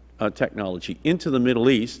technology into the Middle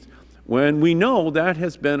East when we know that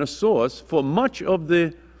has been a source for much of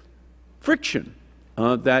the friction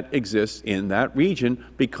that exists in that region,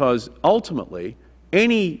 because ultimately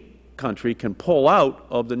any country can pull out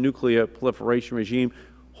of the nuclear proliferation regime,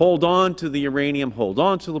 hold on to the uranium, hold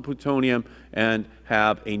on to the plutonium, and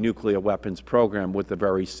have a nuclear weapons program with the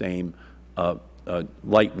very same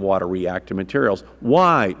light water reactor materials.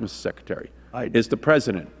 Why, Mr. Secretary, is the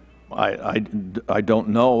President? I don't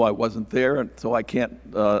know. I wasn't there, and so I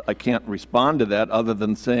can't respond to that other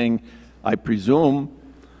than saying I presume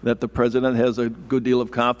that the President has a good deal of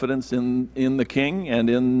confidence in the King and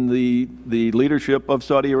in the leadership of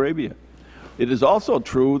Saudi Arabia. It is also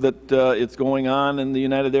true that it's going on in the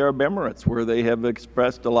United Arab Emirates, where they have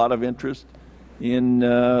expressed a lot of interest in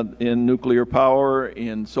nuclear power,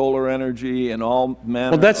 in solar energy, and all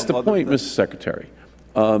manner. Well, that's the other point, things. Mr. Secretary.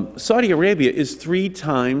 Saudi Arabia is 3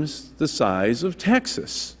 times the size of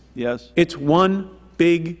Texas. Yes. It's one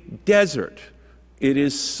big desert. It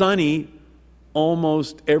is sunny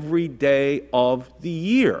almost every day of the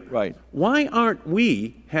year. Right. Why aren't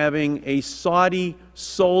we having a Saudi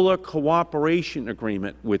solar cooperation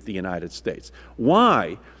agreement with the United States?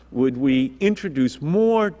 Why would we introduce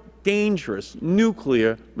more dangerous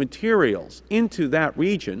nuclear materials into that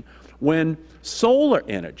region when solar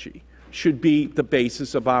energy should be the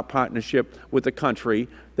basis of our partnership with a country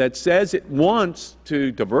that says it wants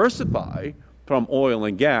to diversify from oil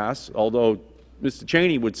and gas, although Mr.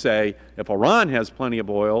 Cheney would say if Iran has plenty of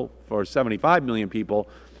oil for 75 million people,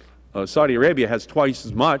 Saudi Arabia has twice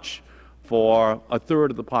as much for a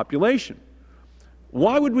third of the population.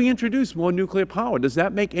 Why would we introduce more nuclear power? Does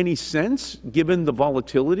that make any sense, given the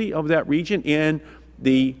volatility of that region and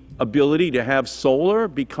the ability to have solar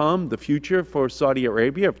become the future for Saudi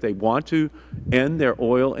Arabia if they want to end their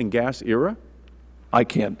oil and gas era? I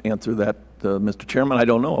can't answer that, Mr. Chairman. I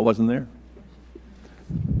don't know. I wasn't there.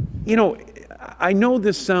 You know, I know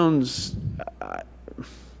this sounds,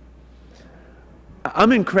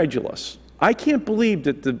 I'm incredulous. I can't believe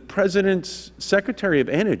that the President's Secretary of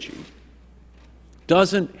Energy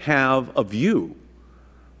doesn't have a view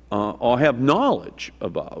or have knowledge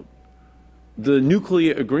about the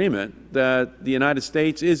nuclear agreement that the United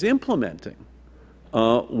States is implementing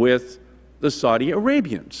with the Saudi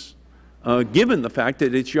Arabians, given the fact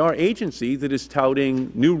that it's your agency that is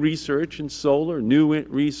touting new research in solar, new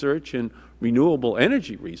research in renewable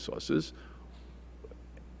energy resources,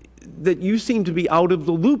 that you seem to be out of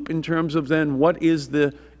the loop in terms of then what is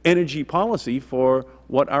the energy policy for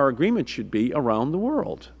what our agreement should be around the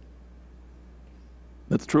world.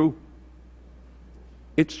 That's true.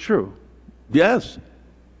 It's true. Yes.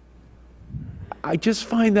 I just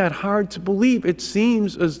find that hard to believe. It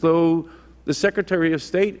seems as though the Secretary of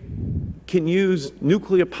State can use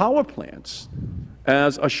nuclear power plants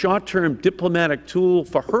as a short-term diplomatic tool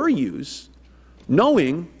for her use,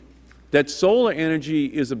 knowing that solar energy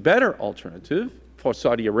is a better alternative for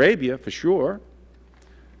Saudi Arabia, for sure,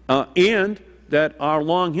 and that our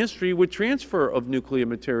long history with transfer of nuclear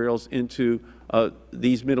materials into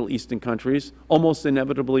these Middle Eastern countries almost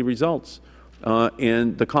inevitably results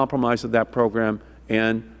in the compromise of that program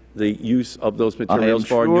and the use of those materials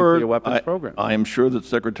for our nuclear weapons program. I am sure that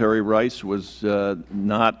Secretary Rice was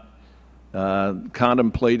not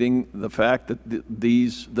contemplating the fact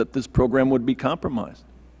that this program would be compromised.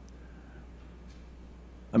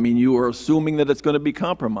 I mean, you are assuming that it's going to be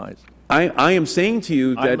compromised. I am saying to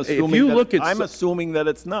you that if you look at... I'm assuming that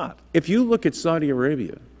it's not. If you look at Saudi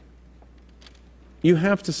Arabia, you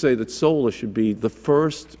have to say that solar should be the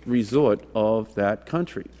first resort of that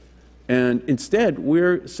country. And instead,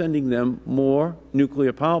 we're sending them more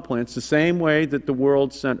nuclear power plants the same way that the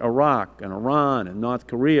world sent Iraq and Iran and North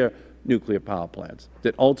Korea nuclear power plants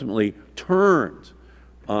that ultimately turned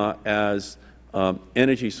as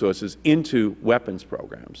energy sources into weapons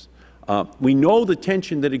programs. We know the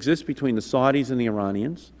tension that exists between the Saudis and the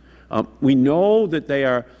Iranians. We know that they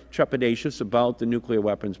are trepidatious about the nuclear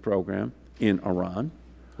weapons program in Iran.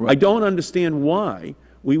 Right. I don't understand why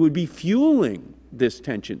we would be fueling this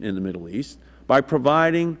tension in the Middle East by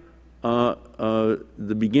providing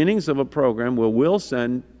the beginnings of a program where we'll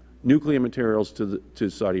send nuclear materials to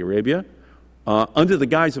Saudi Arabia under the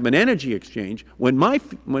guise of an energy exchange, when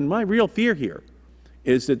my real fear here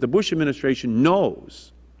is that the Bush administration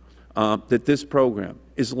knows that this program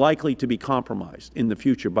is likely to be compromised in the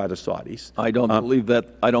future by the Saudis. I don't believe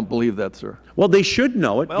that. I don't believe that, sir. Well, they should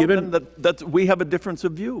know it. Well, given then we have a difference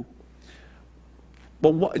of view.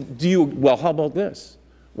 Well, well, how about this?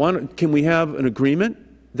 Can we have an agreement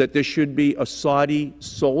that there should be a Saudi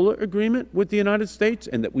solar agreement with the United States,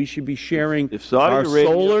 and that we should be sharing our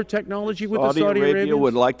solar technology with the Saudi Arabians? Arabia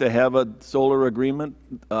would like to have a solar agreement,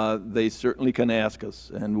 they certainly can ask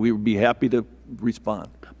us, and we would be happy to respond.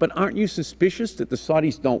 But aren't you suspicious that the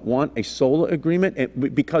Saudis don't want a solar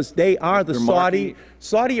agreement? Because they are the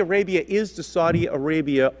Saudi Arabia is the Saudi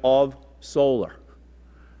Arabia of solar.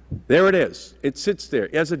 There it is. It sits there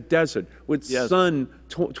as a desert with sun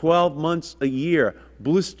 12 months a year,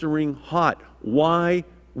 blistering hot. Why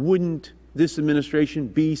wouldn't this administration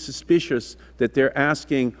be suspicious that they're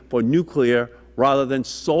asking for nuclear rather than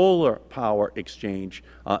solar power exchange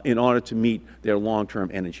in order to meet their long-term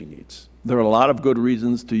energy needs? There are a lot of good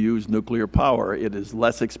reasons to use nuclear power. It is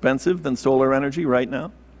less expensive than solar energy right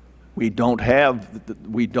now. We don't have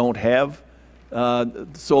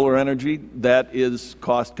solar energy that is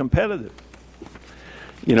cost competitive.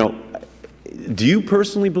 You know, do you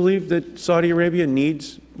personally believe that Saudi Arabia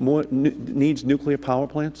needs nuclear power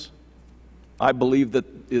plants? I believe that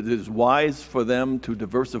it is wise for them to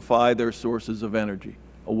diversify their sources of energy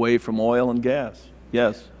away from oil and gas.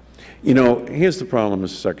 Yes. You know, here's the problem,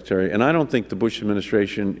 Mr. Secretary, and I don't think the Bush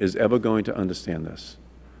administration is ever going to understand this,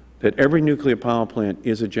 that every nuclear power plant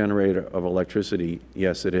is a generator of electricity.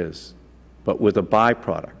 Yes, it is, but with a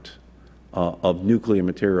byproduct of nuclear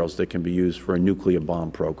materials that can be used for a nuclear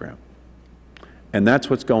bomb program. And that's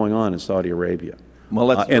what's going on in Saudi Arabia. Well,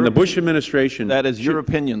 that's and the Bush administration— That is your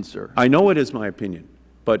opinion, sir. I know it is my opinion,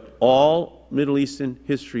 but all Middle Eastern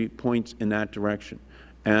history points in that direction.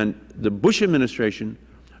 And the Bush administration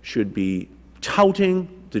should be touting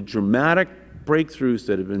the dramatic breakthroughs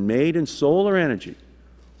that have been made in solar energy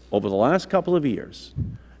over the last couple of years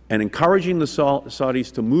and encouraging the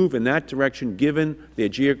Saudis to move in that direction given their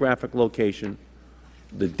geographic location,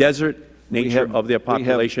 the desert nature of their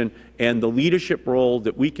population, and the leadership role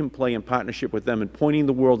that we can play in partnership with them in pointing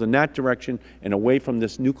the world in that direction and away from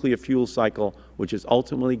this nuclear fuel cycle, which is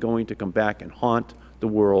ultimately going to come back and haunt the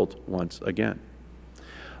world once again.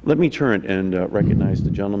 Let me turn and recognize the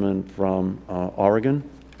gentleman from Oregon,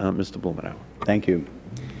 Mr. Blumenauer. Thank you.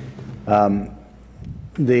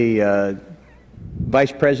 The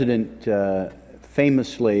Vice President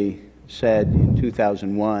famously said in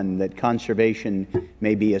 2001 that conservation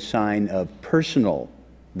may be a sign of personal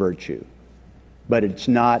virtue, but it's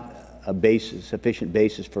not a sufficient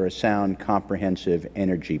basis for a sound, comprehensive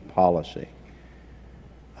energy policy.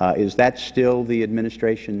 Is that still the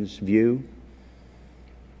administration's view?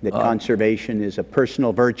 That conservation is a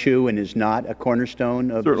personal virtue and is not a cornerstone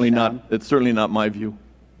of certainly not. It's certainly not my view.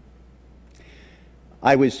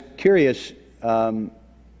 I was curious,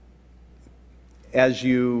 as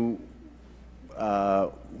you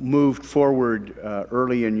moved forward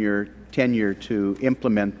early in your tenure to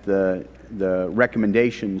implement the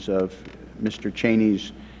recommendations of Mr.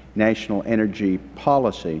 Cheney's national energy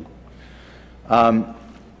policy,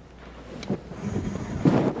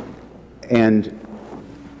 and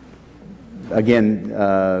again,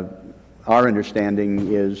 our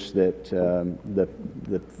understanding is that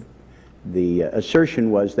the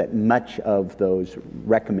assertion was that much of those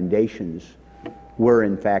recommendations were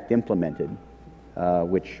in fact implemented,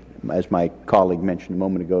 which, as my colleague mentioned a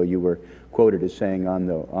moment ago, you were quoted as saying on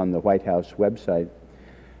the White House website.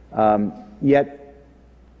 Yet,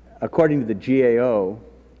 according to the GAO,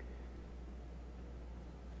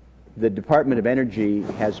 the Department of Energy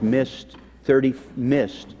has missed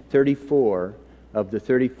 34 of the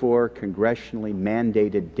 34 congressionally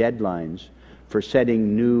mandated deadlines for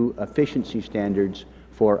setting new efficiency standards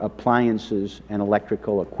for appliances and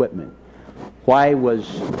electrical equipment. Why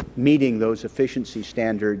was meeting those efficiency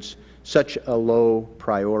standards such a low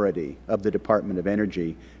priority of the Department of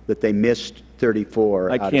Energy that they missed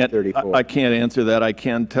 34 out of 34? I can't answer that. I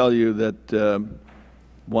can tell you that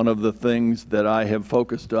one of the things that I have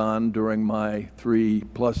focused on during my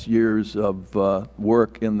 3+ years of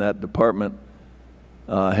work in that department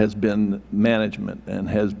has been management and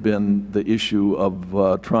has been the issue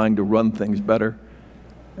of trying to run things better.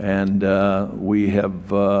 And we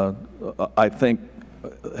have, I think,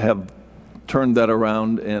 have turned that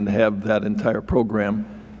around and have that entire program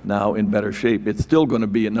now in better shape. It's still going to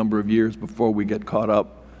be a number of years before we get caught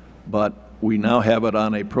up, but we now have it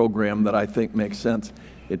on a program that I think makes sense.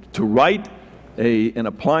 To write an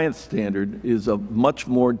appliance standard is a much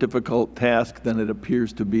more difficult task than it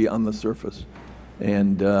appears to be on the surface.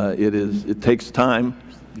 And it takes time.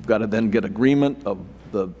 You've got to then get agreement of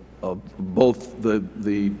both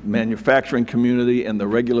the manufacturing community and the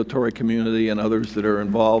regulatory community and others that are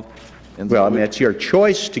involved. And well, so I mean, it's your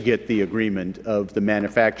choice to get the agreement of the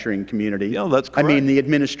manufacturing community. Yeah, that's correct. I mean, the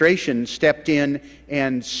administration stepped in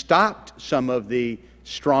and stopped some of the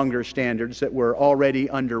stronger standards that were already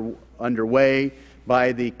underway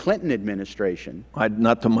by the Clinton administration.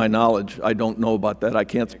 Not to my knowledge. I don't know about that. I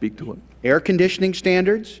can't speak to it. Air conditioning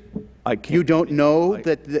standards? I can't. You don't know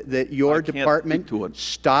that your department speak to it.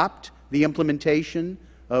 stopped the implementation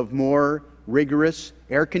of more rigorous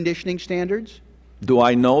air conditioning standards? Do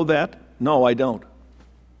I know that? No, I don't.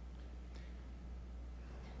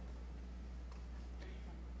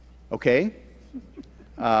 Okay.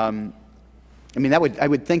 I mean, I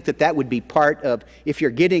would think that would be part of, if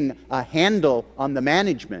you're getting a handle on the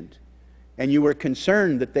management, and you were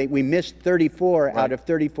concerned that we missed 34 right. out of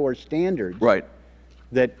 34 standards. Right.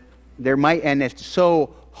 That there might, and it's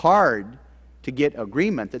so hard to get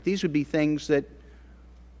agreement, that these would be things that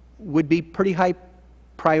would be pretty high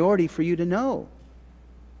priority for you to know.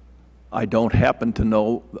 I don't happen to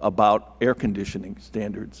know about air conditioning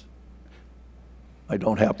standards. I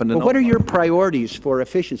don't happen to know. Well, what are your priorities for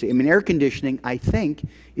efficiency? I mean, air conditioning, I think,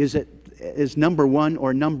 is number one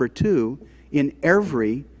or number two in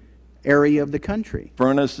every area of the country.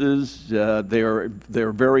 Furnaces, they're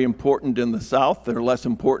very important in the South. They're less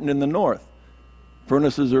important in the North.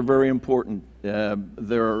 Furnaces are very important.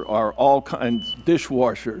 There are all kinds,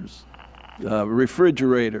 dishwashers,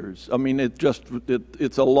 refrigerators. I mean,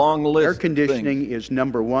 it's a long list. Air conditioning is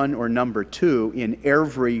number one or number two in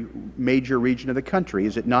every major region of the country,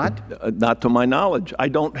 is it not? Not to my knowledge. I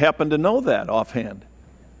don't happen to know that offhand.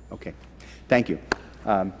 Okay. Thank you.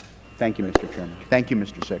 Thank you, Mr. Chairman. Thank you,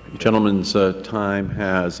 Mr. Secretary. The gentleman's time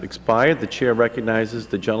has expired. The Chair recognizes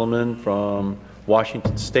the gentleman from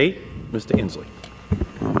Washington State, Mr. Inslee.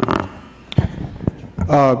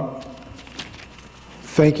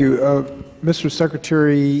 Thank you. Mr.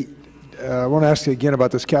 Secretary, I want to ask you again about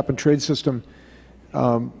this cap-and-trade system.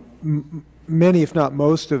 Many, if not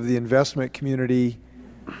most, of the investment community,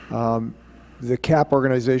 the CAP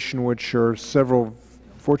organization, which are several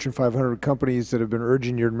Fortune 500 companies that have been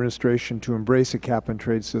urging your administration to embrace a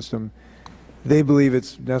cap-and-trade system, they believe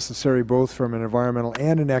it's necessary both from an environmental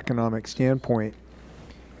and an economic standpoint.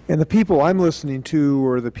 And the people I'm listening to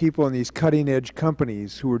are the people in these cutting-edge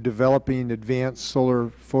companies who are developing advanced solar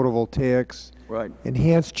photovoltaics, right.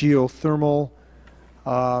 enhanced geothermal,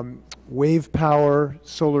 wave power,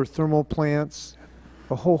 solar thermal plants,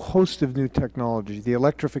 a whole host of new technology, the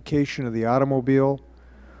electrification of the automobile.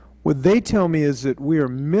 What they tell me is that we are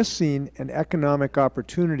missing an economic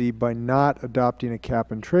opportunity by not adopting a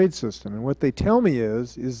cap-and-trade system. And what they tell me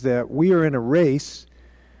is that we are in a race.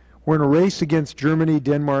 We're in a race against Germany,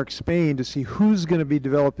 Denmark, Spain to see who's going to be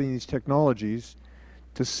developing these technologies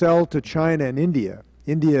to sell to China and India.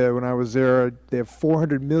 India, when I was there, they have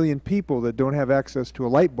 400 million people that don't have access to a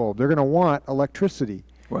light bulb. They're going to want electricity.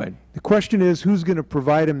 Right. The question is, who's going to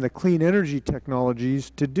provide them the clean energy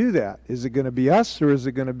technologies to do that? Is it going to be us, or is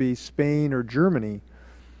it going to be Spain or Germany?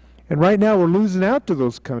 And right now we're losing out to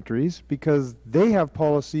those countries because they have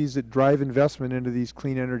policies that drive investment into these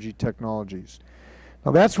clean energy technologies.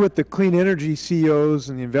 Now that's what the clean energy CEOs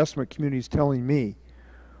and the investment community is telling me.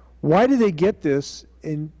 Why do they get this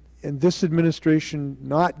and this administration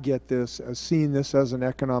not get this as seeing this as an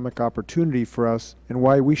economic opportunity for us, and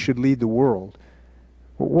why we should lead the world?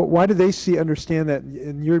 Why do they understand that,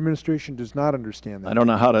 and your administration does not understand that? I don't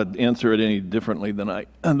know how to answer it any differently than I've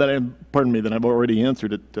already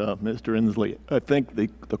answered it, Mr. Inslee. I think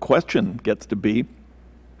the question gets to be,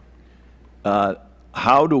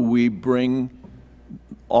 how do we bring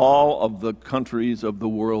all of the countries of the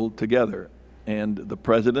world together? And the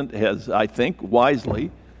President has, I think,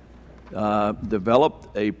 wisely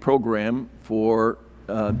developed a program for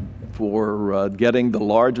getting the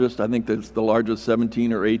largest, I think that's the largest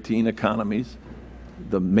 17 or 18 economies,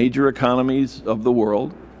 the major economies of the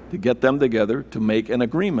world, to get them together to make an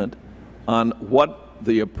agreement on what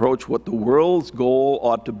the approach, what the world's goal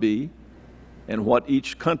ought to be, and what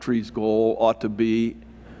each country's goal ought to be,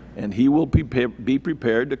 and he will be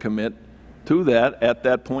prepared to commit to that at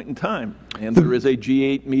that point in time. And there is a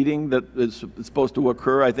G8 meeting that is supposed to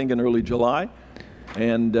occur, I think, in early July.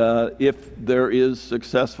 And if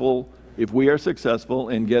we are successful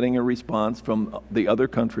in getting a response from the other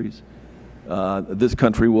countries, this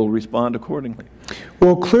country will respond accordingly.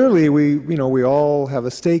 Well, clearly, we all have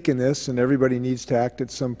a stake in this, and everybody needs to act at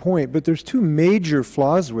some point. But there's two major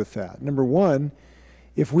flaws with that. Number one,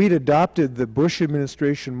 if we'd adopted the Bush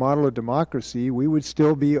administration model of democracy, we would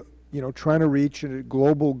still be, trying to reach a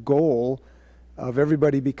global goal of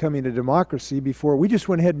everybody becoming a democracy before we just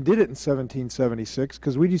went ahead and did it in 1776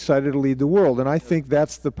 because we decided to lead the world. And I think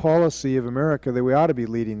that's the policy of America, that we ought to be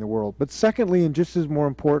leading the world. But secondly, and just as more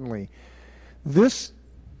importantly, this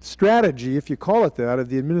strategy, if you call it that, of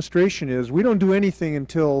the administration is we don't do anything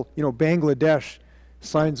until, Bangladesh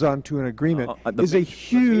signs on to an agreement, is a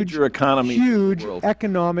huge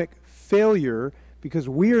economic failure, because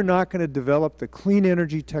we are not going to develop the clean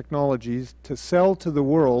energy technologies to sell to the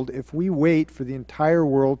world if we wait for the entire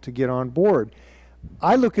world to get on board.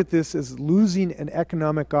 I look at this as losing an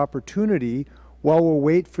economic opportunity while we'll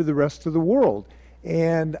wait for the rest of the world.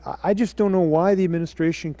 And I just don't know why the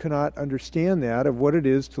administration cannot understand that, of what it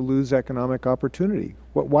is to lose economic opportunity.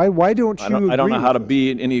 Why don't you agree? I don't know how to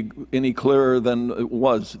be any clearer than it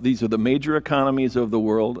was. These are the major economies of the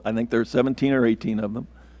world. I think there are 17 or 18 of them.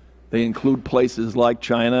 They include places like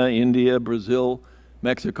China, India, Brazil,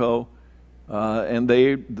 Mexico, and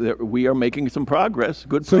we are making some progress.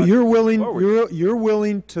 Good. So you're willing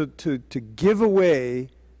to give away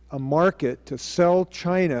a market to sell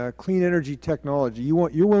China clean energy technology.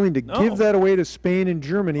 You're willing to give that away to Spain and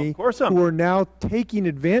Germany, who are now taking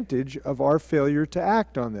advantage of our failure to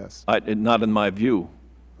act on this. Not in my view.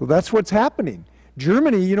 Well, that's what's happening.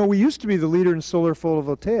 Germany, we used to be the leader in solar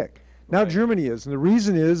photovoltaic. Now Germany is, and the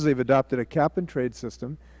reason is they've adopted a cap-and-trade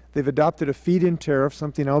system. They've adopted a feed-in tariff,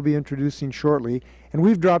 something I'll be introducing shortly, and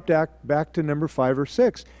we've dropped back to number 5 or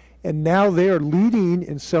 6. And now they are leading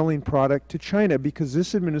in selling product to China because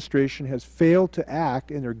this administration has failed to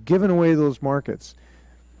act, and they're giving away those markets.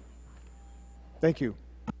 Thank you.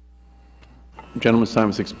 The gentleman's time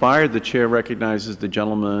has expired. The chair recognizes the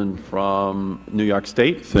gentleman from New York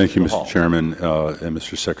State. Thank you, Mr. Chairman, and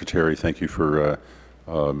Mr. Secretary. Thank you for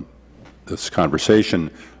this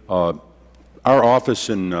conversation. Our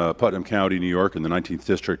office in Putnam County, New York, in the 19th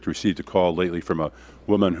District, received a call lately from a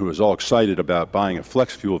woman who was all excited about buying a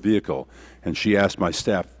flex fuel vehicle, and she asked my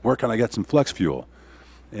staff, where can I get some flex fuel?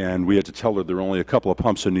 And we had to tell her there are only a couple of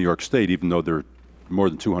pumps in New York State, even though there are more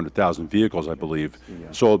than 200,000 vehicles, I believe,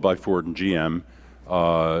 sold by Ford and GM.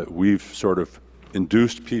 We've sort of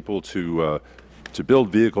induced people to build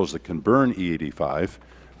vehicles that can burn E85,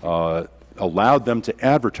 allowed them to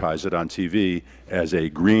advertise it on TV as a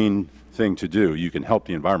green thing to do. You can help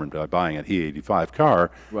the environment by buying an E85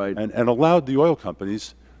 car, and allowed the oil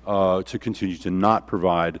companies to continue to not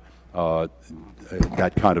provide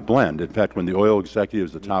that kind of blend. In fact, when the oil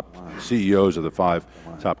executives, the top CEOs of the 5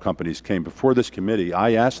 top companies came before this committee,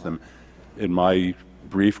 I asked them in my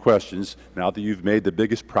brief questions, now that you've made the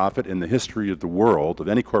biggest profit in the history of the world, of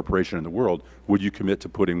any corporation in the world, would you commit to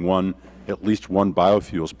putting at least one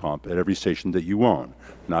biofuels pump at every station that you own?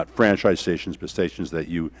 Not franchise stations, but stations that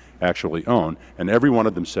you actually own. And every one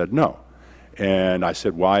of them said no. And I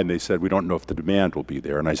said, why? And they said, we don't know if the demand will be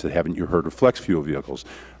there. And I said, haven't you heard of flex fuel vehicles?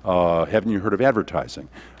 Haven't you heard of advertising?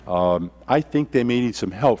 I think they may need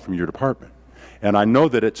some help from your department. And I know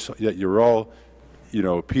that you're all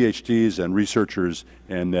PhDs and researchers,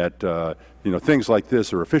 and that things like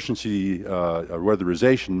this, or efficiency or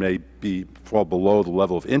weatherization, may fall below the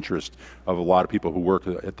level of interest of a lot of people who work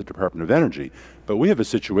at the Department of Energy. But we have a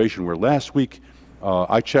situation where last week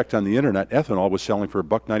I checked on the internet, ethanol was selling for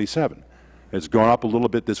 $1.97. It's gone up a little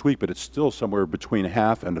bit this week, but it's still somewhere between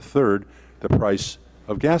half and a third the price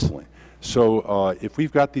of gasoline. So if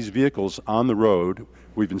we've got these vehicles on the road,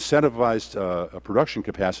 we've incentivized a production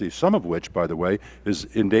capacity, some of which, by the way, is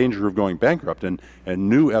in danger of going bankrupt, and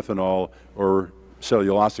new ethanol or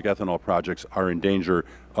cellulosic ethanol projects are in danger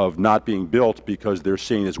of not being built because they're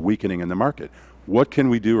seen as weakening in the market. What can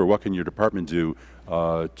we do, or what can your department do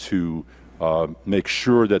to make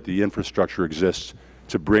sure that the infrastructure exists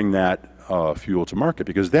to bring that fuel to market?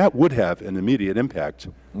 Because that would have an immediate impact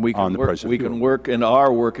on the price of fuel. We can work, and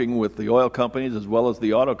are working, with the oil companies as well as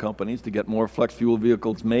the auto companies to get more flex fuel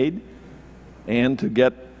vehicles made, and to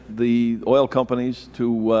get the oil companies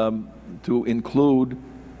to include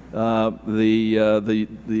an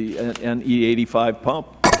E85 pump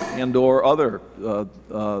and/or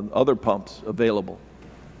other pumps available.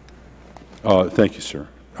 Thank you, sir.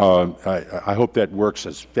 I hope that works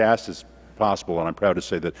as fast as possible. And I'm proud to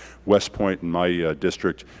say that West Point in my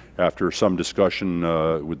district, after some discussion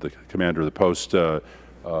with the commander of the post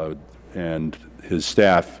and his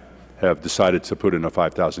staff, have decided to put in a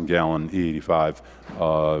 5,000-gallon E85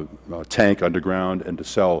 tank underground and to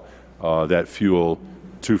sell that fuel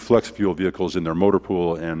to flex fuel vehicles in their motor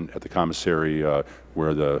pool and at the commissary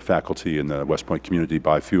where the faculty and the West Point community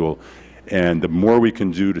buy fuel. And the more we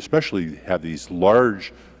can do to especially have these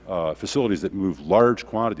large facilities that move large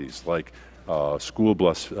quantities, like school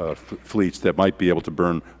bus fleets that might be able to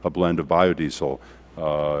burn a blend of biodiesel,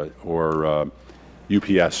 or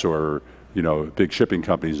UPS, or big shipping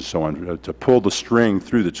companies and so on, to pull the string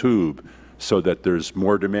through the tube so that there's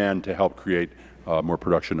more demand to help create more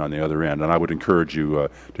production on the other end. And I would encourage you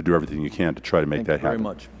to do everything you can to try to make that happen.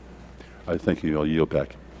 Thank you very much. I thank you. I'll yield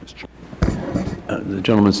back, Mr. Chairman. The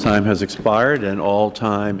gentleman's time has expired, and all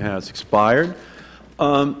time has expired.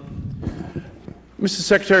 Mr.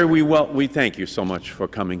 Secretary, we thank you so much for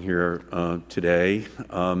coming here today.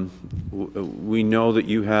 We know that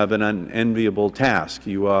you have an unenviable task.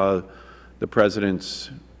 You are the President's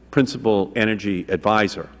principal energy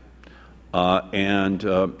advisor, and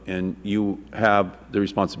you have the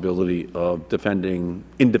responsibility of defending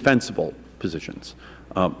indefensible positions,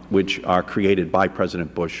 which are created by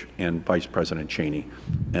President Bush and Vice President Cheney.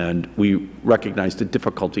 And we recognize the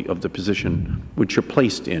difficulty of the position which you're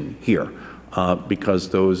placed in here, because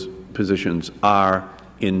those positions are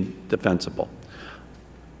indefensible.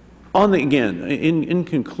 Again, in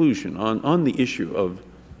conclusion, on the issue of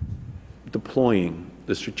deploying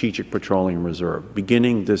the Strategic Petroleum Reserve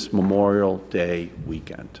beginning this Memorial Day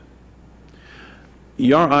weekend,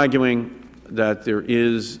 you're arguing that there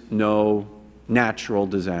is no natural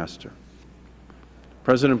disaster.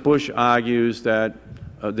 President Bush argues that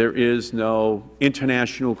there is no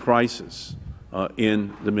international crisis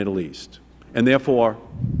in the Middle East, and therefore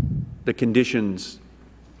the conditions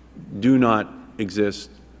do not exist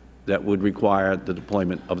that would require the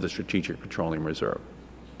deployment of the Strategic Petroleum Reserve.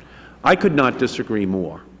 I could not disagree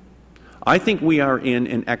more. I think we are in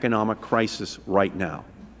an economic crisis right now.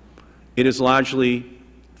 It is largely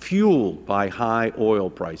fueled by high oil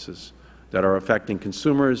prices that are affecting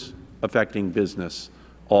consumers, affecting business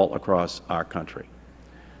all across our country.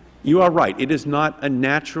 You are right. It is not a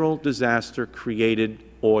natural disaster-created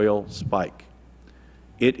oil spike.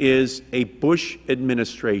 It is a Bush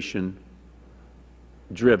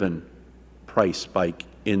administration-driven price spike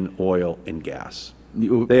in oil and gas.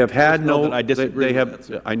 They have had no. I disagree.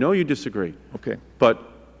 I know you disagree. Okay. But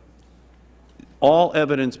all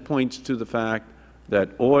evidence points to the fact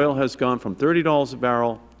that oil has gone from $30 a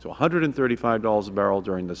barrel to $135 a barrel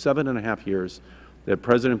during the 7.5 years that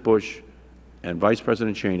President Bush and Vice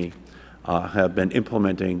President Cheney have been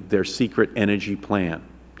implementing their secret energy plan.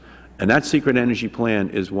 And that secret energy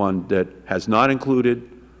plan is one that has not included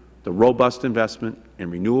the robust investment in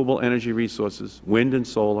renewable energy resources, wind and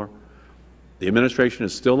solar. The administration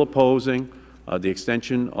is still opposing the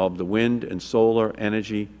extension of the wind and solar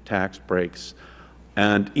energy tax breaks.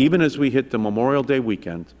 And even as we hit the Memorial Day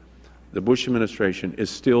weekend, the Bush administration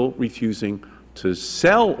is still refusing to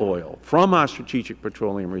sell oil from our Strategic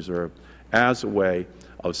Petroleum Reserve as a way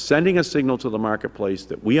of sending a signal to the marketplace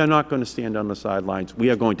that we are not going to stand on the sidelines.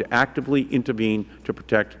 We are going to actively intervene to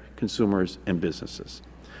protect consumers and businesses.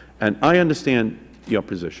 And I understand your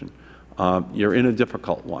position. You're in a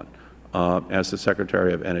difficult one as the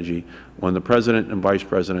Secretary of Energy when the President and Vice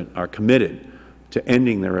President are committed to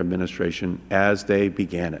ending their administration as they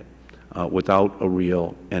began it, without a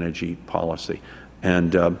real energy policy.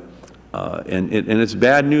 And it's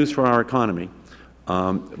bad news for our economy,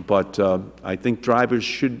 but I think drivers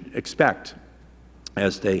should expect,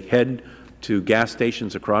 as they head to gas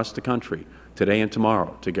stations across the country today and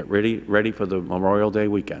tomorrow to get ready for the Memorial Day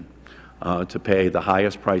weekend, to pay the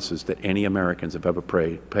highest prices that any Americans have ever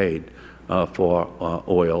paid for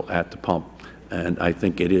oil at the pump. And I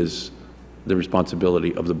think it is the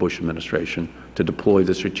responsibility of the Bush administration to deploy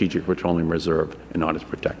the Strategic Petroleum Reserve in order to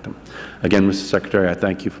protect them. Again, Mr. Secretary, I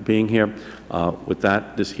thank you for being here. With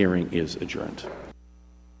that, this hearing is adjourned.